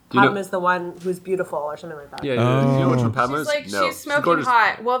him you know- Padma's the one who's beautiful or something like that. Yeah, do you know which one Padma She's is? like, No. she's smoking gorgeous.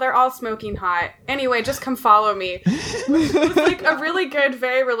 hot. Well, they're all smoking hot. Anyway, just come follow me. It's like a really good,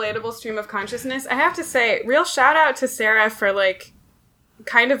 very relatable stream of consciousness. I have to say, real shout out to Sarah for like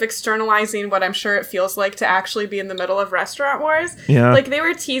kind of externalizing what I'm sure it feels like to actually be in the middle of restaurant wars. Yeah. Like they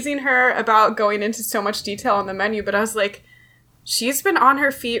were teasing her about going into so much detail on the menu, but I was like, she's been on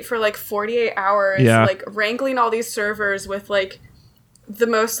her feet for like 48 hours, Yeah. like wrangling all these servers with like the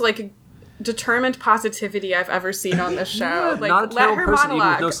most like determined positivity I've ever seen on this show. Like, Not a let terrible her person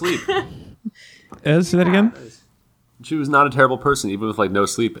monologue. even with no sleep. Say that again. She was not a terrible person even with like no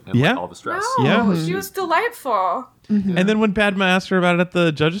sleep and Yeah. like, all the stress. No, Yeah. she was delightful. And then when Padma asked her about it at the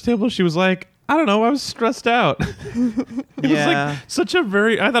judges table, she was like, I don't know, I was stressed out. It was like such a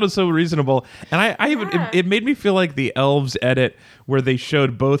I thought it was so reasonable. And I even, it made me feel like the Elves edit where they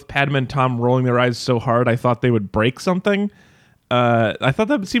showed both Padma and Tom rolling their eyes so hard I thought they would break something. I thought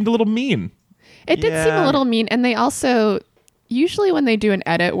that seemed a little mean. It did seem Yeah. a little mean, and they also usually when they do an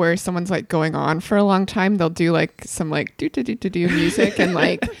edit where someone's like going on for a long time, they'll do like some like do music and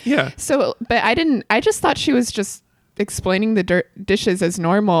like Yeah. So, but I just thought she was just explaining the dishes as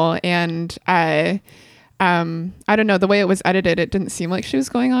normal, and I don't know, the way it was edited, it didn't seem like she was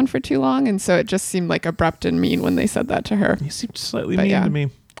going on for too long, and so it just seemed like abrupt and mean when they said that to her. You seemed slightly But mean yeah. to me.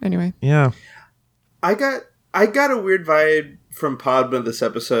 Anyway, Yeah. I got a weird vibe from Padma this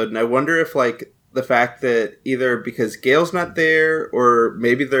episode, and I wonder if like the fact that either because Gail's not there, or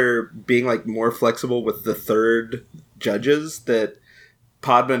maybe they're being like more flexible with the third judges, that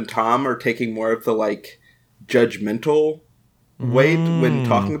Padma and Tom are taking more of the like judgmental weight when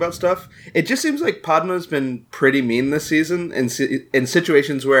talking about stuff. It just seems like Padma's been pretty mean this season in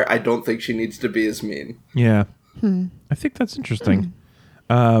situations where I don't think she needs to be as mean. Yeah. I think that's interesting.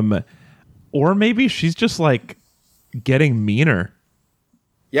 Or maybe she's just like getting meaner.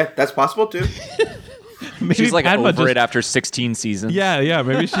 Yeah, that's possible too. Maybe She's like Padma over just- it after 16 seasons. Yeah.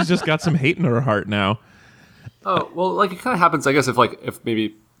 Maybe she's just got some hate in her heart now. Oh well, like it kind of happens, I guess, if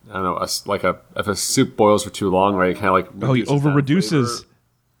maybe I don't know, if a soup boils for too long, right? It kind of like Oh, he reduces over that reduces.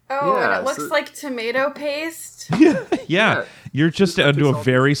 flavor. Oh, Yeah, and it looks so- like tomato paste. Yeah. You're just into a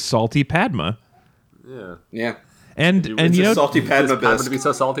very salty Padma. Yeah, Yeah. And It's you a know, salty Padma Does Padma to bisque. be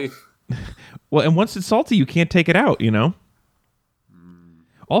so salty. well, and once it's salty, you can't take it out, you know?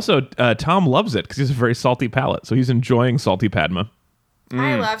 Also, Tom loves it because he has a very salty palate, so he's enjoying salty Padma.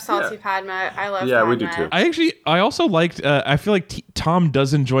 I love salty Padma. I love Yeah, Padma. we do too. I also liked, I feel like Tom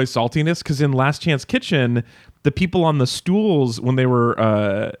does enjoy saltiness because in Last Chance Kitchen, the people on the stools, when they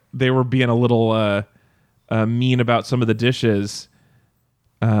were being a little mean about some of the dishes.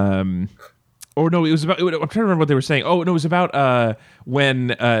 Or no, it was about, I'm trying to remember what they were saying. Oh, no, it was about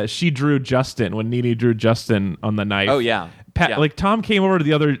when she drew Justin, when Nene drew Justin on the knife. Oh, yeah. Yeah. Like Tom came over to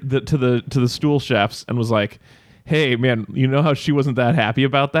the stool chefs and was like, hey man, you know how she wasn't that happy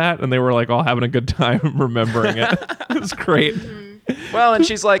about that? And they were like all having a good time remembering it. It was great. Well, and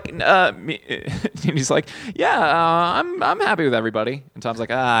she's like, and he's like, yeah, I'm happy with everybody. And Tom's like,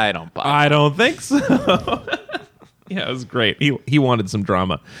 I don't buy. I don't think so. Yeah, it was great. He wanted some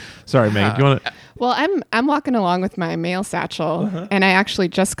drama. Sorry, Meg. Do you want to? well, I'm walking along with my mail satchel, and I actually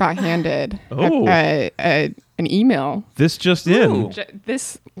just got handed Oh. an email. This just in.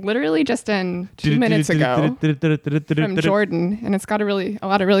 This literally just in 2 minutes ago from Jordan, and it's got a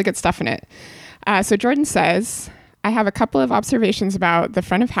lot of really good stuff in it. So Jordan says, I have a couple of observations about the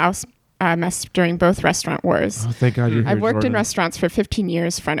front of house mess during both restaurant wars. Oh, thank God you're here, I've worked in Jordan. restaurants for 15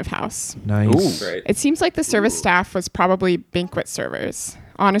 years front of house. Nice. Great. It seems like the service staff was probably banquet servers.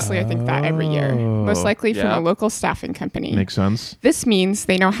 Honestly, I think that every year, most likely from Yeah. a local staffing company. Makes sense. This means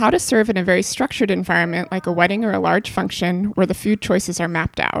they know how to serve in a very structured environment like a wedding or a large function where the food choices are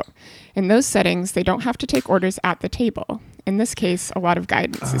mapped out. In those settings, they don't have to take orders at the table. In this case, a lot of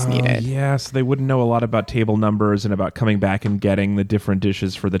guidance is needed. Yes, they wouldn't know a lot about table numbers and about coming back and getting the different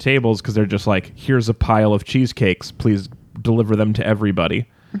dishes for the tables because they're just like, here's a pile of cheesecakes. Please deliver them to everybody.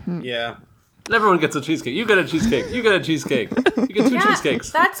 Yeah. Everyone gets a cheesecake. You get a cheesecake. You get a cheesecake. You get two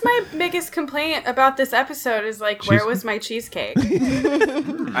cheesecakes. That's my biggest complaint about this episode is like, where was my cheesecake?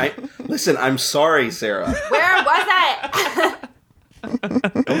 Listen, I'm sorry, Sarah. Where was it?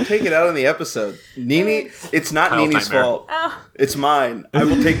 Don't take it out on the episode. Nene, it's not Kyle's Nene's nightmare. fault. It's mine. I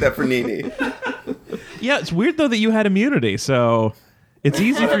will take that for Nene. Yeah, it's weird, though, that you had immunity, so it's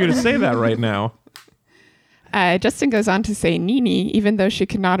easy for you to say that right now. Justin goes on to say, Nene, even though she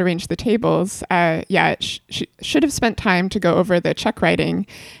could not arrange the tables, she should have spent time to go over the check writing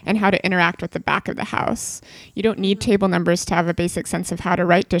and how to interact with the back of the house. You don't need table numbers to have a basic sense of how to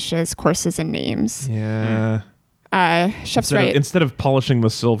write dishes, courses, and names. Yeah. Chef's right. Instead of polishing the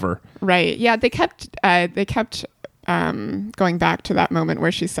silver. Right. Yeah, they kept going back to that moment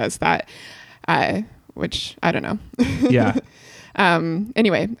where she says that, which I don't know. Yeah.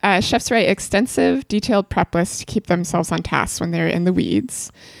 Anyway, chefs write extensive, detailed prep lists to keep themselves on task when they're in the weeds.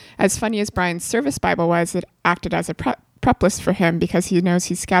 As funny as Brian's service Bible was, it acted as a prep list for him because he knows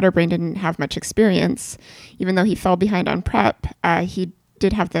he's scatterbrained and didn't have much experience. Even though he fell behind on prep, he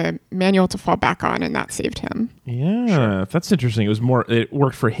did have the manual to fall back on, and that saved him. Yeah, that's interesting. It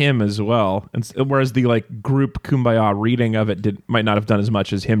worked for him as well. Whereas the like group kumbaya reading of it might not have done as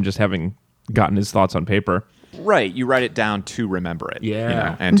much as him just having gotten his thoughts on paper. Right. You write it down to remember it.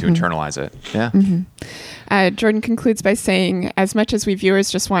 Yeah. And to internalize it. Yeah. Jordan concludes by saying, as much as we viewers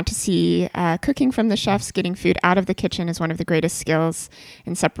just want to see cooking from the chefs, getting food out of the kitchen is one of the greatest skills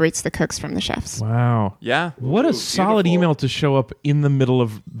and separates the cooks from the chefs. Wow. Yeah. What a solid beautiful. email to show up in the middle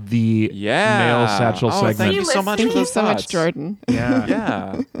of the mail satchel segment. Thank you so much Thank for you those so much, thoughts. Jordan. Yeah.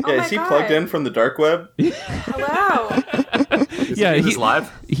 Yeah. Oh Yeah, my is he God. plugged in from the dark web? Hello. Yeah, Is this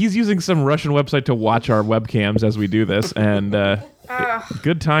live? He's using some Russian website to watch our webcams as we do this, and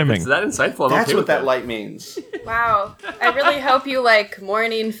good timing. Is that insightful? I'm That's okay what with that light means. Wow. I really hope you like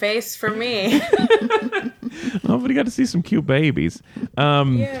morning face for me. Oh, but he got to see some cute babies.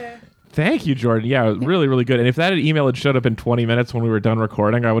 Yeah. Thank you, Jordan. Yeah, really, really good. And if that email had showed up in 20 minutes when we were done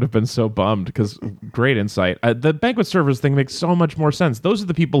recording, I would have been so bummed because great insight. The banquet servers thing makes so much more sense. Those are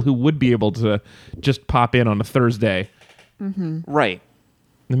the people who would be able to just pop in on a Thursday. Right.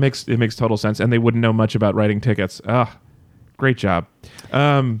 It makes total sense, and they wouldn't know much about writing tickets. Ah, great job.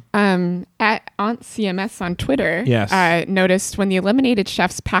 At Aunt CMS on Twitter, Yes. noticed when the eliminated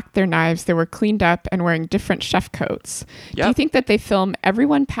chefs packed their knives, they were cleaned up and wearing different chef coats. Do you Yep. think that they film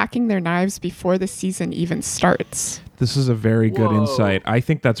everyone packing their knives before the season even starts? This is a very good Whoa. insight. I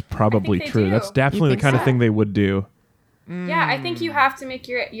think that's probably they true. do. That's definitely the think kind of so? thing they would do. Yeah, I think you have to make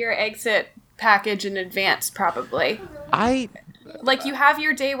your exit package in advance, probably. Like you have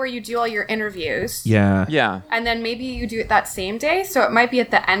your day where you do all your interviews. Yeah. Yeah. And then maybe you do it that same day, so it might be at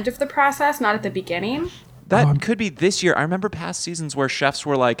the end of the process, not at the beginning. That could be this year. I remember past seasons where chefs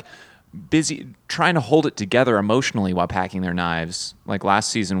were like busy trying to hold it together emotionally while packing their knives. Like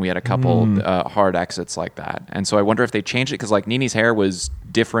last season, we had a couple hard exits like that. And so I wonder if they changed it because like Nene's hair was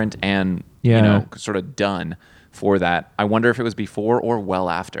different and, Yeah. sort of done for that. I wonder if it was before or well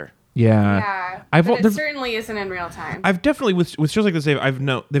after. Yeah. Yeah. I've But it there's- certainly isn't in real time. I've definitely with shows like this.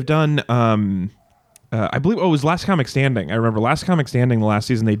 They've done. I believe it was Last Comic Standing. I remember Last Comic Standing. The last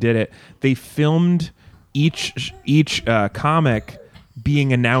season they did it. They filmed each comic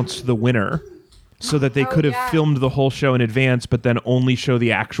being announced the winner, so that they could have yeah. filmed the whole show in advance, but then only show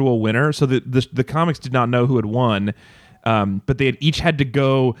the actual winner. So the comics did not know who had won, but they had each had to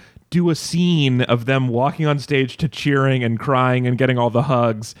go do a scene of them walking on stage to cheering and crying and getting all the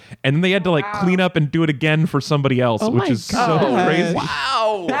hugs, and then they had to like clean up and do it again for somebody else, Oh which my is so God. crazy.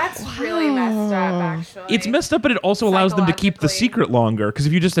 Wow. That's really messed up, actually. It's messed up, but it also allows them to keep the Psychologically. secret longer. Because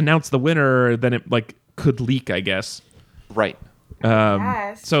if you just announce the winner, then it like could leak, I guess. Right.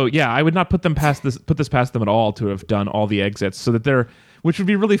 Yes. So yeah, I would not put this past them at all to have done all the exits, so that which would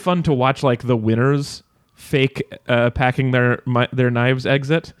be really fun to watch, like the winners fake packing their knives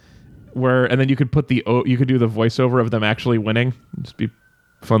exit, and then you could do the voiceover of them actually winning. It'd just be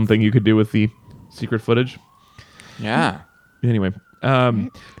a fun thing you could do with the secret footage. Yeah. Anyway,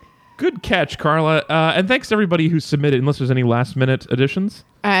 good catch, Carla, and thanks to everybody who submitted. Unless there's any last minute additions.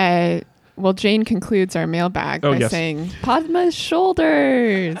 Well, Jane concludes our mailbag by yes. saying, Padma's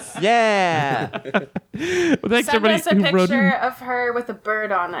shoulders. Yeah. Well, thanks to Send everybody us a who wrote picture in. of her with a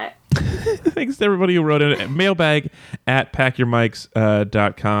bird on it. Thanks to everybody who wrote in. Mailbag at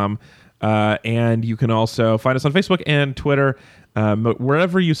packyourmics.com. And you can also find us on Facebook and Twitter.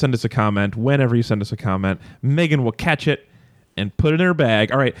 Wherever you send us a comment, whenever you send us a comment, Megan will catch it and put it in her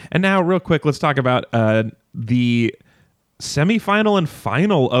bag. All right. And now, real quick, let's talk about the semifinal and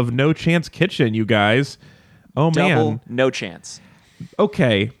final of No Chance Kitchen, you guys. Oh, Double, man. no chance.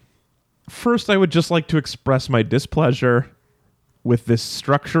 Okay. First, I would just like to express my displeasure with this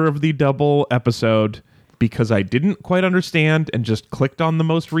structure of the double episode because I didn't quite understand and just clicked on the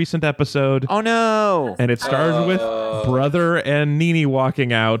most recent episode. Oh no. And it started with Brother and Nene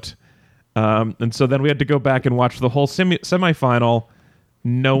walking out. And so then we had to go back and watch the whole semifinal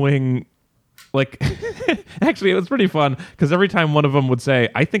knowing... Like, actually, it was pretty fun because every time one of them would say,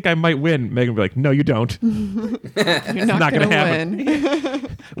 I think I might win, Megan would be like, no, you don't. You're not, gonna going to happen.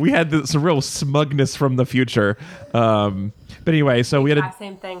 win. We had this real smugness from the future. But anyway, so we had Exact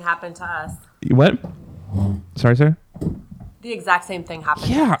same thing happened to us. What? Sorry, sir? The exact same thing happened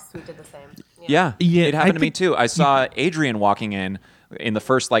Yeah. to us. We did the same. Yeah. Yeah, It I happened to me think- too. I saw Adrian walking in the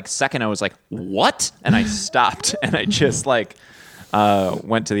first second. I was like, what? And I stopped and I just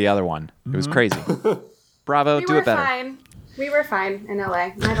went to the other one. It was crazy. Bravo, We do were it better. fine. We were fine in LA. I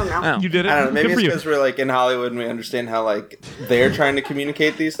don't know. Oh. You did it? I don't know. Maybe Good for it's you. because we're in Hollywood and we understand how they're trying to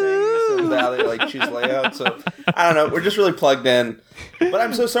communicate these things and how they choose layout. So I don't know. We're just really plugged in. But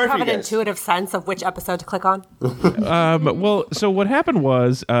I'm so sorry for Have you an guys. intuitive sense of which episode to click on. Well, so what happened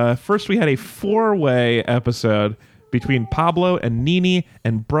was first we had a 4-way episode between Pablo and Nene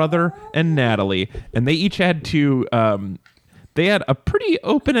and Brother and Natalie, and they each had to. They had a pretty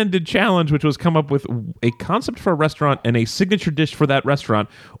open-ended challenge, which was come up with a concept for a restaurant and a signature dish for that restaurant,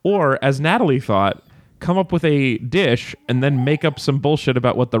 or as Natalie thought, come up with a dish and then make up some bullshit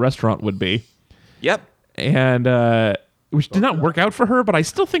about what the restaurant would be. Yep. And which did not work out for her, but I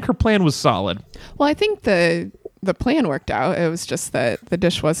still think her plan was solid. Well, I think the plan worked out. It was just that the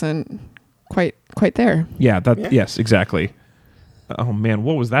dish wasn't quite there. Yeah, yes, exactly. Oh man,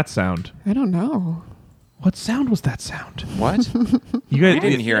 what was that sound? I don't know. What sound was that sound? What? You guys We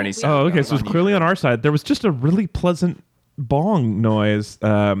didn't hear any sound. Oh, okay. So it's clearly on our side. There was just a really pleasant bong noise.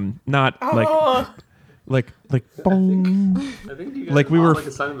 Not like bong. I think you guys Like we are were. like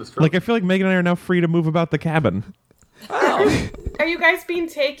a sign of the stroke. Like I feel like Megan and I are now free to move about the cabin. Are you guys being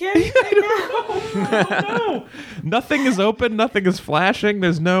taken right now? No, nothing is open. Nothing is flashing.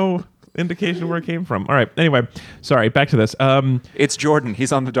 There's no indication where it came from. All right. Anyway, sorry. Back to this. It's Jordan.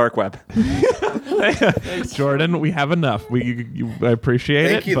 He's on the dark web. Jordan, we have enough. I appreciate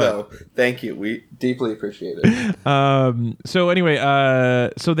it. Thank you, but- though. Thank you. We deeply appreciate it. So anyway,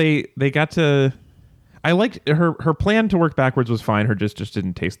 so they got to. I liked her plan to work backwards was fine. Her just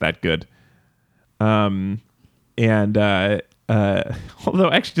didn't taste that good. Although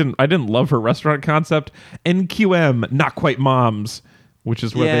actually I didn't love her restaurant concept. NQM, not quite moms, which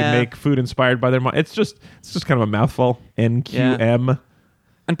is where Yeah. they make food inspired by their mom. It's just kind of a mouthful. NQM.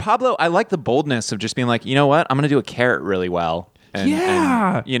 And Pablo, I like the boldness of just being like, you know what? I'm going to do a carrot really well. And,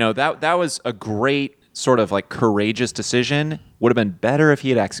 Yeah. and, that was a great sort of courageous decision. Would have been better if he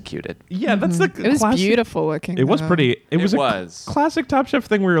had executed. Yeah, that's the It was classic. beautiful looking. It was though. pretty. It was was. a classic Top Chef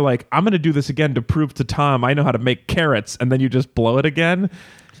thing where you're like, I'm going to do this again to prove to Tom I know how to make carrots, and then you just blow it again.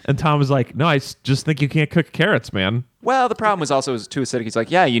 And Tom was like, no, I just think you can't cook carrots, man. Well, the problem was also it was too acidic. He's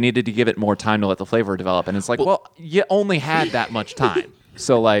like, yeah, you needed to give it more time to let the flavor develop. And it's like, well you only had that much time.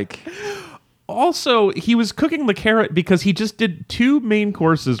 So Also, he was cooking the carrot because he just did 2 main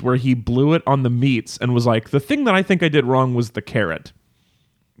courses where he blew it on the meats and was like, the thing that I think I did wrong was the carrot.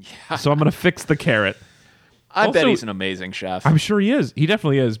 Yeah. So I'm going to fix the carrot. I bet Also- he's an amazing chef. I'm sure he is. He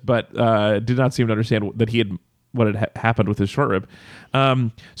definitely is, but did not seem to understand that he had what had happened with his short rib.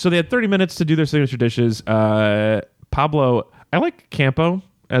 So they had 30 minutes to do their signature dishes. Pablo, I like Campo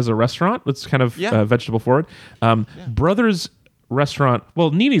as a restaurant. It's kind of vegetable forward. Brothers restaurant.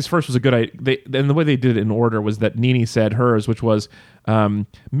 Well, Nene's first was a good idea. And the way they did it in order was that Nene said hers, which was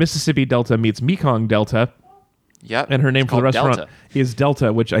Mississippi Delta meets Mekong Delta. Yep. And her name It's for the called restaurant Delta. is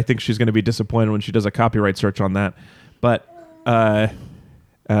Delta, which I think she's going to be disappointed when she does a copyright search on that. But I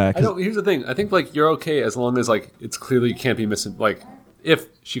don't. Here's the thing. I think you're okay as long as it's clearly can't be missing. If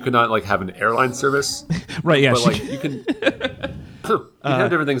she could not have an airline service, right, yeah, but you can. You can have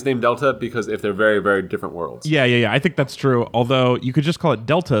different things named Delta because if they're very, very different worlds. yeah. I think that's true. Although you could just call it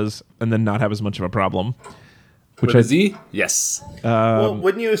Deltas and then not have as much of a problem. With a Z? Yes. Well,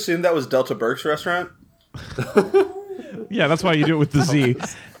 wouldn't you assume that was Delta Burke's restaurant? Yeah, that's why you do it with the Z.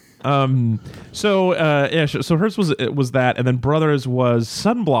 So hers was that, and then Brothers was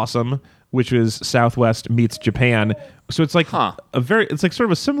Sun Blossom, which is Southwest meets Japan. So it's like it's like sort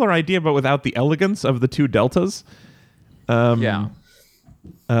of a similar idea, but without the elegance of the two deltas. Yeah.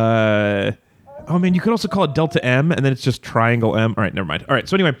 Oh man, you could also call it Delta M, and then it's just Triangle M. All right, never mind. All right,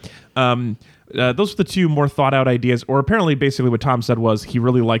 so anyway, those are the two more thought out ideas. Or apparently, basically, what Tom said was he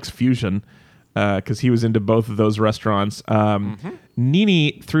really likes fusion because he was into both of those restaurants.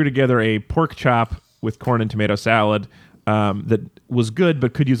 Nini threw together a pork chop with corn and tomato salad that was good,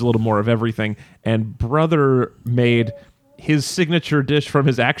 but could use a little more of everything. And Brother made his signature dish from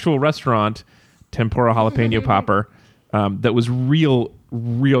his actual restaurant, tempura jalapeno popper, that was real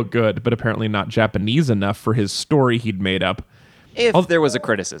good, but apparently not Japanese enough for his story he'd made up. If there was a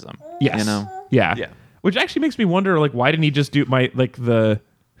criticism, yes, you know, yeah. Which actually makes me wonder, like, why didn't he just do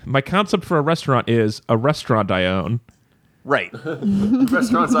my concept for a restaurant is a restaurant I own. Right.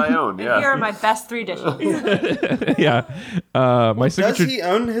 Restaurants I own, yeah. Here are my best 3 dishes. Yeah. My signature. Does he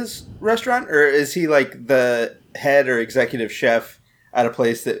own his restaurant, or is he like the head or executive chef at a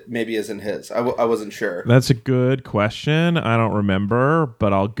place that maybe isn't his? I wasn't sure. That's a good question. I don't remember,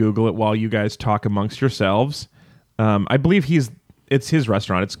 but I'll Google it while you guys talk amongst yourselves. I believe it's his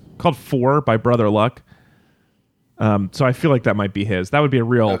restaurant. It's called 4 by Brother Luck. So I feel like that might be his. That would be a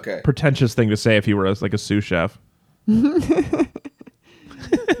real pretentious thing to say if he were like a sous chef.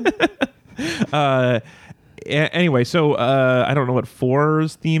 Anyway, so I don't know what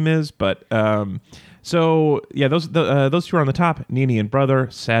 4's theme is, but so yeah, those two are on the top. Nini and Brother.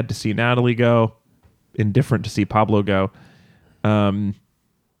 Sad to see Natalie go. Indifferent to see Pablo go. And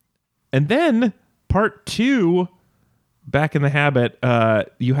then part 2. Back in the Habit,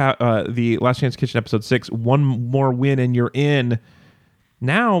 you have the Last Chance Kitchen episode 6. One more win and you're in.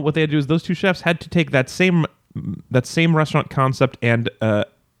 Now what they had to do is those two chefs had to take that same restaurant concept and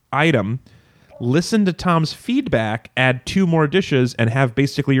item, listen to Tom's feedback, add 2 more dishes, and have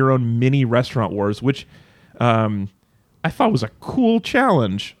basically your own mini restaurant wars, which I thought was a cool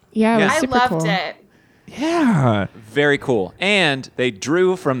challenge. Yeah, it was I super loved cool. it. Yeah. Very cool. And they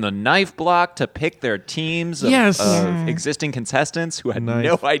drew from the knife block to pick their teams of, Yes. of existing contestants who had Nice.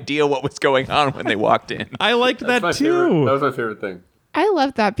 no idea what was going on when they walked in. I liked That's that my too. favorite. That was my favorite thing. I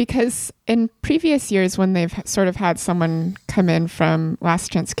love that because in previous years when they've sort of had someone come in from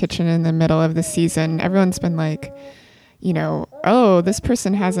Last Chance Kitchen in the middle of the season, everyone's been like, you know, oh, this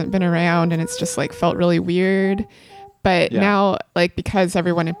person hasn't been around, and it's just like felt really weird. But now, like, because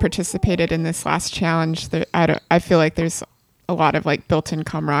everyone had participated in this last challenge, I feel like there's a lot of like built-in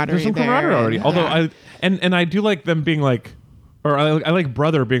camaraderie. There's some there. camaraderie already. Although I do like them being like, or I like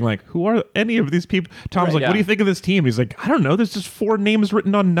Brother being like, who are any of these people? Tom's like, what do you think of this team? He's like, I don't know. There's just 4 names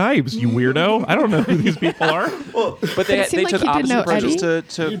written on knives, you weirdo. I don't know who these people are. But they seemed like took he did opposite know approaches Eddie.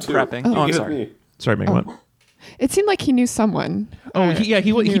 to prepping. Oh, I'm Give it sorry. me. Sorry, Megan, what? It seemed like he knew someone. He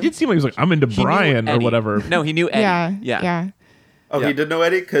did seem like he was like, I'm into He knew Brian or Eddie. whatever. No, he knew Eddie. Yeah. Oh, Yeah. he did know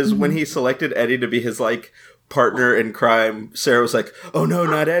Eddie? Because when he selected Eddie to be his, like, partner in crime, Sarah was like, oh, no,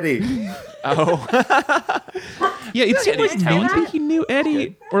 not Eddie. Oh. Yeah, it seemed like Eddie's maybe talented. he knew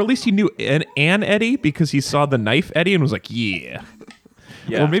Eddie, or at least he knew an Eddie because he saw the knife Eddie and was like, yeah.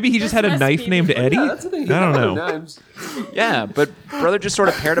 Yeah. Or maybe he just This had a must knife be named the- Eddie. Yeah, that's the thing. I don't know. Knives. Yeah, but Brother just sort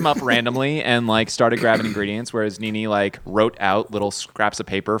of paired them up randomly and like started grabbing ingredients, whereas Nini like wrote out little scraps of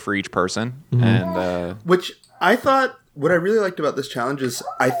paper for each person. And Which I thought, what I really liked about this challenge is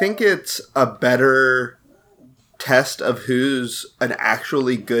I think it's a better test of who's an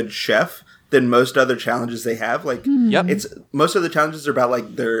actually good chef than most other challenges they have. Like, Yep. it's most of the challenges are about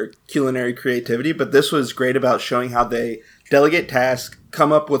like their culinary creativity, but this was great about showing how they delegate tasks,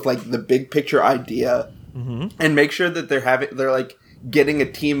 come up with like the big picture idea, and make sure that they're like getting a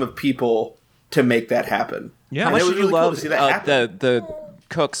team of people to make that happen. Yeah. how And much it was did you really cool love to see that happen. the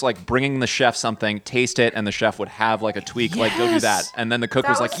cooks like bringing the chef something, taste it, and the chef would have like a tweak, like go do that, and then the cook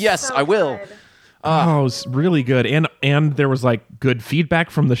was like, "Yes, so I will." good. Oh, it's really good, and there was like good feedback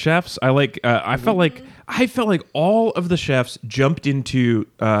from the chefs. I felt like all of the chefs jumped into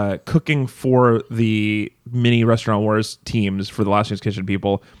cooking for the mini Restaurant Wars teams for the Last Chance Kitchen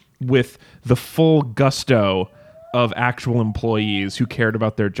people with the full gusto of actual employees who cared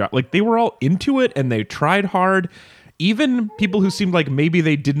about their job. Like they were all into it and they tried hard. Even people who seemed like maybe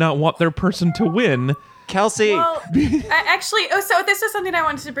they did not want their person to win. Kelsey. Well, so this is something I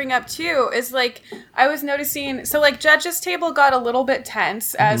wanted to bring up too, is like, I was noticing, so like judges table got a little bit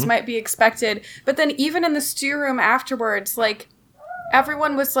tense, as might be expected, but then even in the stew room afterwards, like,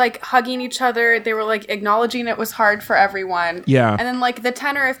 everyone was like hugging each other, they were like acknowledging it was hard for everyone. Yeah. And then like the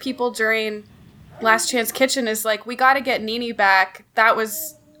tenor of people during Last Chance Kitchen is like, we got to get Nini back. That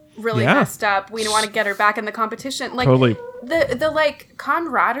was really Yeah. messed up. We want to get her back in the competition. Like Totally. the like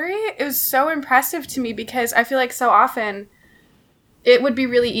camaraderie, it was so impressive to me because I feel like so often it would be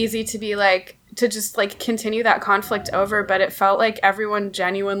really easy to be like to just like continue that conflict over, but it felt like everyone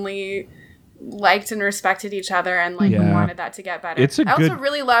genuinely liked and respected each other and like Yeah. wanted that to get better. It's a I also good-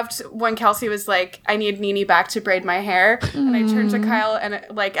 really loved when Kelsey was like, I need Nene back to braid my hair. And I turned to Kyle and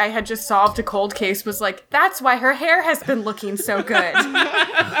like I had just solved a cold case, was like, that's why her hair has been looking so good.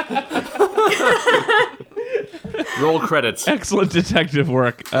 Roll credits. Excellent detective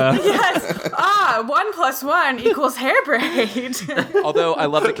work. Yes. 1 + 1 = hair braid. Although I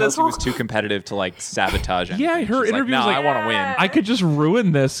love that Kelsey was too competitive to like sabotage anything. Yeah, her She's like, interview no, was like- I want to win. I could just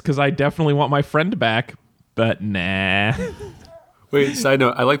ruin this because I definitely want my friend back, but nah. Wait, side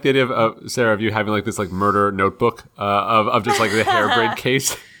note. I like the idea of Sarah, of you having like this like murder notebook of just like the hair braid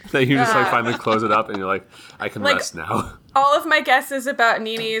case that you just like finally close it up and you're like, I can Like- rest now. All of my guesses about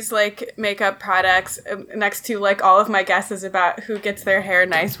Nene's like makeup products next to like all of my guesses about who gets their hair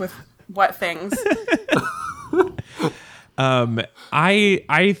nice with what things.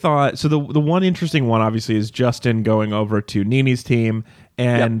 I thought so. The one interesting one obviously is Justin going over to Nene's team,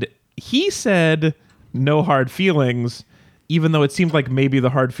 and he said no hard feelings, even though it seemed like maybe the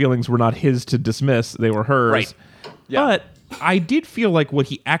hard feelings were not his to dismiss; they were hers. Right. Yeah. But I did feel like what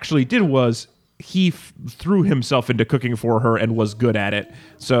he actually did was he threw himself into cooking for her and was good at it.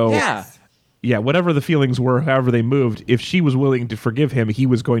 So yeah, whatever the feelings were, however they moved, if she was willing to forgive him, he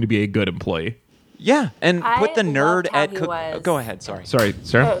was going to be a good employee. Yeah, and I put the nerd loved how at he cook. was. Go ahead. Sorry. Sorry,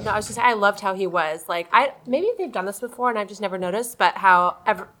 Sarah. No, I was just saying, I loved how he was. Like, maybe they've done this before and I've just never noticed, but how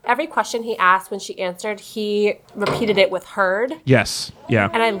every question he asked when she answered, he repeated it with heard. Yes. Yeah.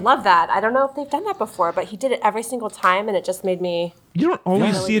 And I love that. I don't know if they've done that before, but he did it every single time and it just made me... You don't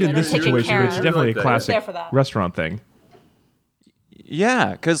always Really see it in good this at taking situation, care but it's of. definitely a Like that. classic There for that. restaurant thing.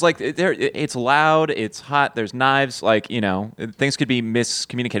 Yeah, because like it's loud, it's hot. There's knives. Like things could be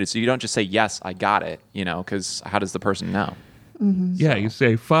miscommunicated. So you don't just say yes, I got it. Because how does the person know? Yeah, you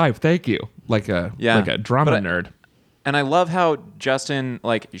say 5, thank you, like a drama But nerd. And I love how Justin,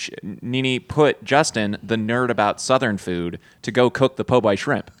 Nene put Justin, the nerd about Southern food, to go cook the po' boy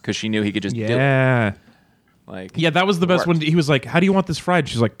shrimp because she knew he could just do it. Yeah. Like, Yeah, that was the best worked. one. He was like, how do you want this fried?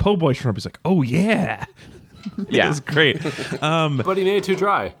 She's like, po' boy shrimp. He's like, oh, yeah. Yeah. It was great. But he made it too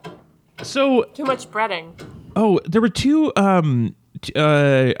dry. So, Too much breading. there were two, I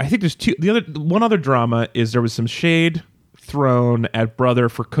think there's two. One other drama is there was some shade thrown at Brother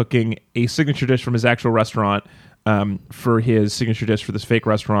for cooking a signature dish from his actual restaurant for his signature dish for this fake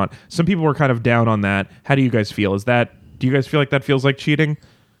restaurant. Some people were kind of down on that. How do you guys feel? Do you guys feel like that feels like cheating?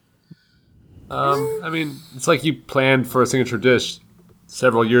 I mean, it's like you planned for a signature dish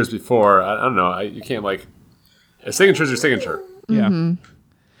several years before. I don't know. You can't like a signature is your signature. Yeah.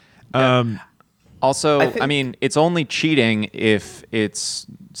 Also, I think- I mean, it's only cheating if it's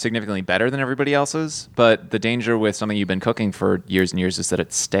significantly better than everybody else's. But the danger with something you've been cooking for years and years is that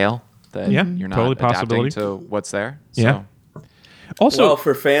it's stale. That Yeah, you're not totally adapting possibility. to what's there. Yeah. So, Also, Well,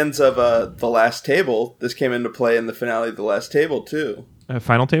 for fans of The Last Table, this came into play in the finale of The Last Table too.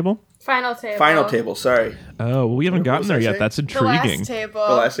 final table? Final table. Final table, sorry. Oh, well, we haven't gotten was there I yet. saying? That's The intriguing. last table.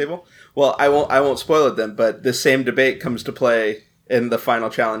 The Last Table. Well, I won't spoil it then, but the same debate comes to play in the final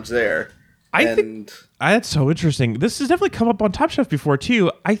challenge there. I think that's so interesting. This has definitely come up on Top Chef before too.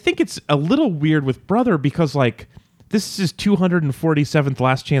 I think it's a little weird with Brother because like this is his 247th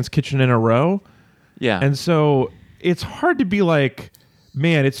Last Chance Kitchen in a row, yeah. and so it's hard to be like,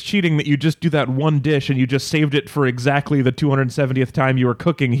 man, it's cheating that you just do that one dish and you just saved it for exactly the 270th time you were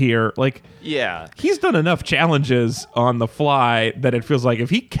cooking here. Like, yeah. he's done enough challenges on the fly that it feels like if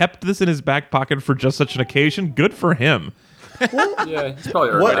he kept this in his back pocket for just such an occasion, good for him. Yeah, he's probably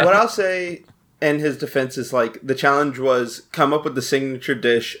earned what it. I'll say in his defense is like the challenge was come up with the signature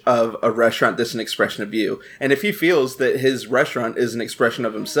dish of a restaurant that's an expression of you. And if he feels that his restaurant is an expression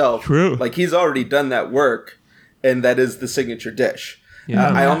of himself, True. like he's already done that work, and that is the signature dish. Yeah.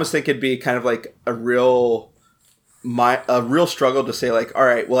 I almost think it'd be kind of like a real struggle to say like, all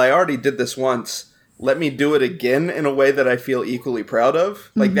right, well, I already did this once. Let me do it again in a way that I feel equally proud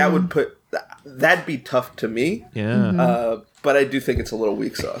of. Like that'd be tough to me. Yeah. But I do think it's a little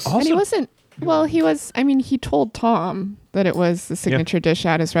weak sauce. And he wasn't. Well, he was. I mean, he told Tom that it was the signature dish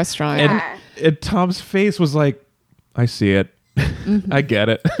at his restaurant. And Tom's face was like, I see it. I get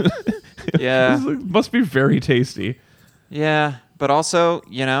it. Yeah. This must be very tasty. Yeah, but also,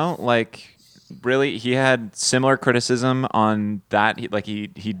 really, he had similar criticism on that.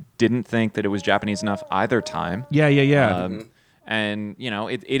 He didn't think that it was Japanese enough either time. Yeah. And,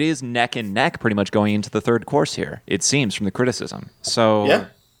 it is neck and neck pretty much going into the third course here, it seems, from the criticism. So,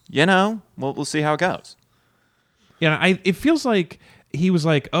 we'll see how it goes. Yeah, it feels like he was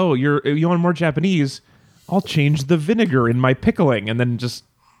like, "Oh, you want more Japanese? I'll change the vinegar in my pickling," and then just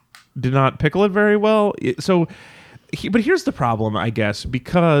did not pickle it very well. But here's the problem, I guess,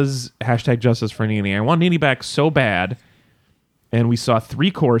 because #justice for Nini. I want Nini back so bad, and we saw 3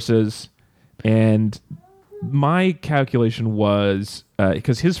 courses, and my calculation was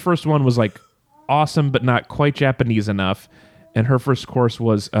because his first one was like awesome, but not quite Japanese enough, and her first course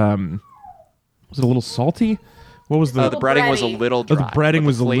was it a little salty? What was The breading was a bready. little dry. The breading but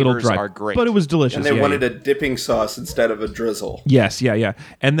was a little flavors dry, are great. but it was delicious. And they yeah, wanted yeah. a dipping sauce instead of a drizzle. Yes, yeah.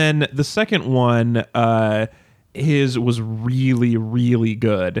 And then the second one, his was really, really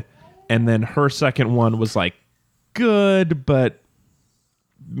good. And then her second one was like good, but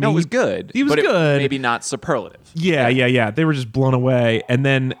No, it was good. He was but good. Maybe not superlative. Yeah. They were just blown away. And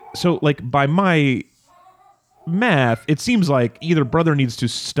then, so like by my math, it seems like either brother needs to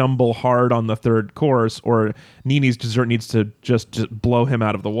stumble hard on the third course or Nini's dessert needs to just blow him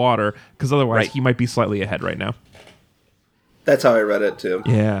out of the water, because otherwise Right. he might be slightly ahead right now. That's how I read it too.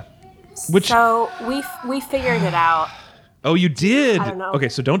 Yeah. Which So we figured it out. Oh, you did? I don't know. Okay,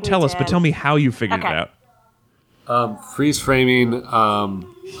 so don't We tell us, but did. tell me how you figured Okay. it out. Freeze framing in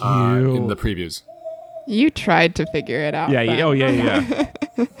the previews. You tried to figure it out. Yeah, but- yeah, oh,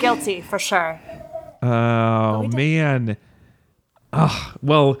 yeah. Guilty for sure. Oh, man.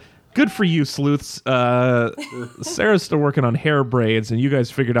 Well, good for you, sleuths. Sarah's still working on hair braids, and you guys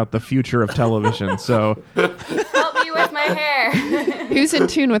figured out the future of television, so... Help me with my hair. Who's in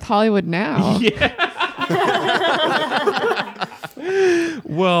tune with Hollywood now?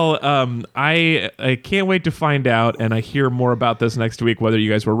 Well, I can't wait to find out, and I hear more about this next week, whether you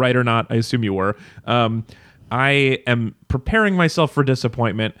guys were right or not. I assume you were. I am preparing myself for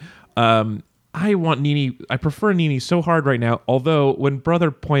disappointment. I want Nini. I prefer Nini so hard right now. Although when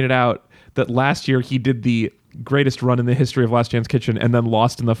brother pointed out that last year he did the greatest run in the history of Last Chance Kitchen and then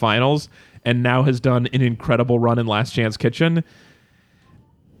lost in the finals, and now has done an incredible run in Last Chance Kitchen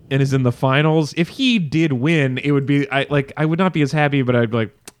and is in the finals. If he did win, it would be I would not be as happy, but I'd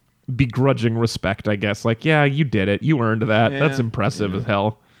like begrudging respect, I guess. Like, yeah, you did it. You earned that. Yeah. That's impressive as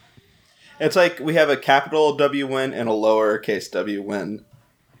hell. It's like we have a capital W win and a lowercase w win,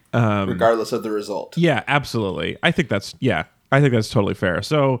 regardless of the result. Yeah, absolutely. I think that's totally fair.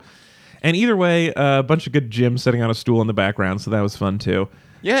 So, and either way, a bunch of good Jim sitting on a stool in the background, so that was fun too.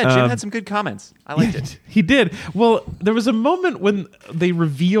 Yeah, Jim had some good comments. I liked it. He did. Well, there was a moment when they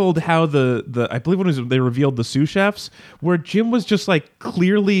revealed how the I believe they revealed the sous chefs, where Jim was just like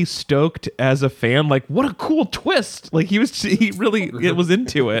clearly stoked as a fan, like what a cool twist. Like he really it was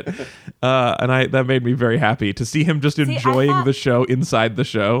into it, and that made me very happy to see him just enjoying thought- the show inside the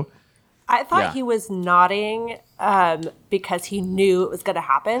show. I thought Yeah. he was nodding because he knew it was going to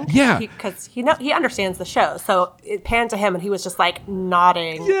happen. Yeah. Because he understands the show. So it panned to him, and he was just like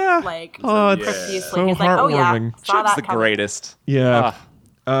nodding. Yeah. Like Oh, it's profusely. so He's like, "Oh yeah, heartwarming. saw Jim's that the coming." greatest. Yeah.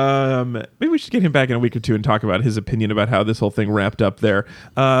 Maybe we should get him back in a week or two and talk about his opinion about how this whole thing wrapped up there.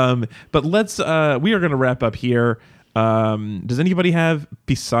 But let's we are going to wrap up here. Does anybody have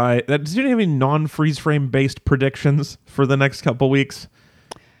does anybody have any non-freeze frame based predictions for the next couple weeks?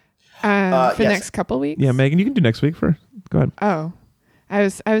 For the yes. next couple weeks. Yeah, Megan, you can do next week for. Go ahead. Oh, I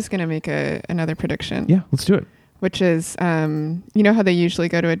was gonna make another prediction. Yeah, let's do it. Which is, you know how they usually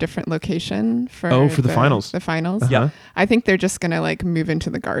go to a different location for for the finals. The finals. Uh-huh. I think they're just gonna like move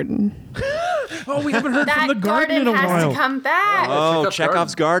into the garden. Oh, we haven't heard That from the garden in a has while. to come back. Oh, Chekhov's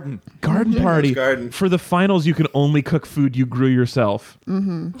Chekhov's garden. Garden party. garden. For the finals, you can only cook food you grew yourself.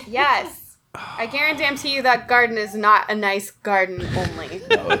 Yes. I guarantee you that garden is not a nice garden only.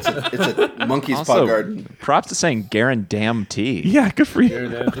 No, it's a monkey's paw Also, garden. props to saying Garen damn tea. Yeah, good for you.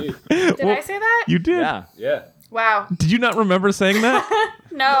 Did I say that? You did. Yeah. Yeah. Wow. Did you not remember saying that?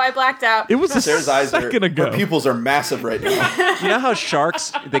 No, I blacked out. It was a Sarah's eyes second ago. her pupils are massive right now. You know how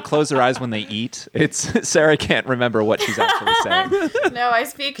sharks, they close their eyes when they eat? It's Sarah can't remember what she's actually saying. No, I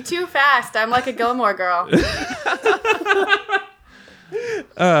speak too fast. I'm like a Gilmore Girl.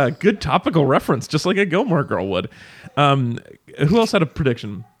 Good topical reference, just like a Gilmore Girl would. Who else had a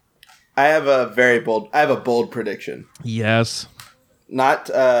prediction? I have a bold prediction. Yes. Not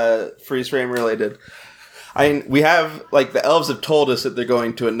freeze frame related. We have like the elves have told us that they're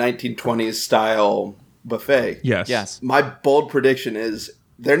going to a 1920s style buffet. Yes. Yes. My bold prediction is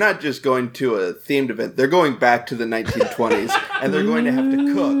they're not just going to a themed event. They're going back to the 1920s and they're going to have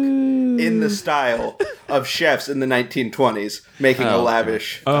to cook in the style of chefs in the 1920s, making a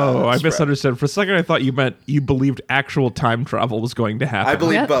lavish. I spread. misunderstood. For a second, I thought you meant you believed actual time travel was going to happen. I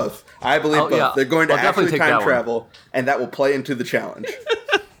believe Yeah. both. I believe Oh, both. yeah. They're going to I'll definitely actually take that time one. travel, and that will play into the challenge.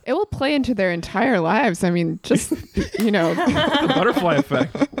 play into their entire lives. I mean, just The butterfly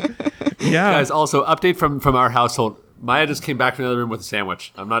effect. Yeah. Guys, also update from our household. Maya just came back from the other room with a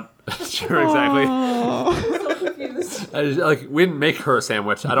sandwich. I'm not sure exactly. We didn't make her a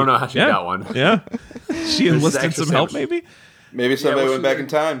sandwich. I don't know how she got one. Yeah. She enlisted extra some help, sandwich. maybe? Maybe somebody well, went back in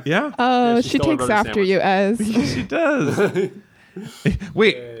time. Yeah. Oh, she she stole her takes brother's after you, Ez. She does.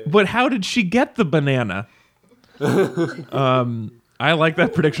 Wait, but how did she get the banana? I like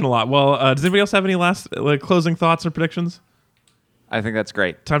that prediction a lot. Well, does anybody else have any last closing thoughts or predictions? I think that's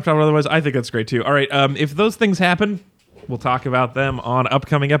great. Time travel otherwise? I think that's great too. All right, if those things happen, we'll talk about them on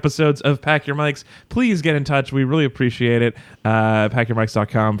upcoming episodes of Pack Your Mics. Please get in touch. We really appreciate it.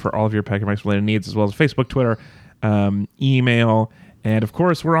 PackYourMics.com for all of your Pack Your Mics related needs, as well as Facebook, Twitter, email. And of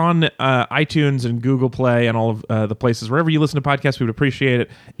course, we're on iTunes and Google Play and all of the places. Wherever you listen to podcasts, we would appreciate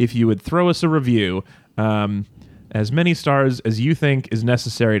it if you would throw us a review. As many stars as you think is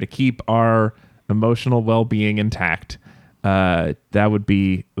necessary to keep our emotional well-being intact. That would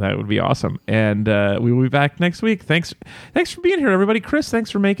be awesome. And we will be back next week. Thanks for being here, everybody. Chris, thanks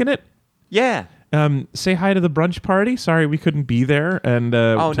for making it. Yeah. Say hi to the brunch party. Sorry we couldn't be there. And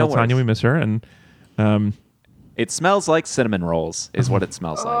tell no Tanya worries. we miss her. And It smells like cinnamon rolls, is what it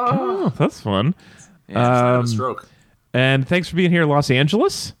smells like. oh, that's fun. A stroke. And thanks for being here, Los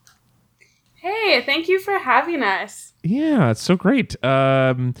Angeles. Hey, thank you for having us. Yeah, it's so great.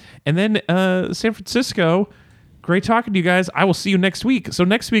 And then San Francisco. Great talking to you guys. I will see you next week. So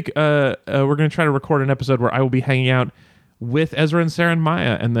next week, we're going to try to record an episode where I will be hanging out with Ezra and Sarah and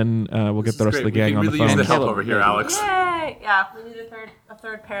Maya, and then we'll get the rest of the gang on the We phone. can really use the help over here, Alex. Yay! Yeah, we need a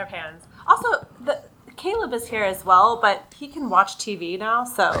third pair of hands. Also, Caleb is here as well, but he can watch TV now,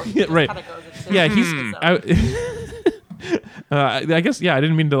 so Yeah, right. Kind of goes into Yeah, his he's. I guess I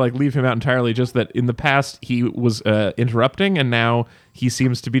didn't mean to leave him out entirely. Just that in the past he was interrupting, and now he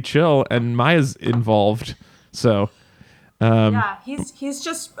seems to be chill, and Maya's involved. So. yeah, he's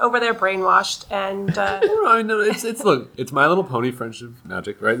just over there brainwashed, and I know it's My Little Pony friendship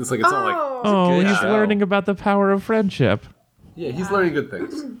magic, right? It's not like Oh, good he's show. learning about the power of friendship. yeah, he's learning good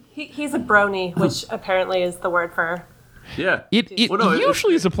things. he's a brony, which apparently is the word for. Yeah, It Well, no,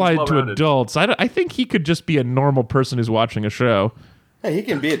 usually is it's applied to well-rounded. adults. I think he could just be a normal person who's watching a show. Hey, he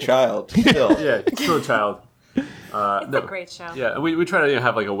can be a child still. Yeah, he's still a child. It's a great show. Yeah, we try to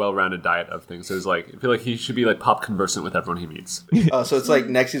have a well-rounded diet of things. So it's I feel like he should be pop conversant with everyone he meets. So it's like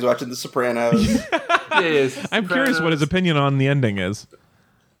next he's watching The Sopranos. I'm curious what his opinion on the ending is.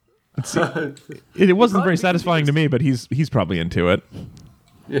 It wasn't very satisfying to me, but he's probably into it.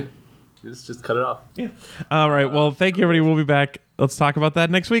 Yeah, just cut it off. All right. Well, thank you, everybody. We'll be back. Let's talk about that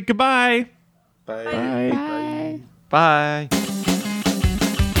next week. Goodbye. Bye. Bye. Bye.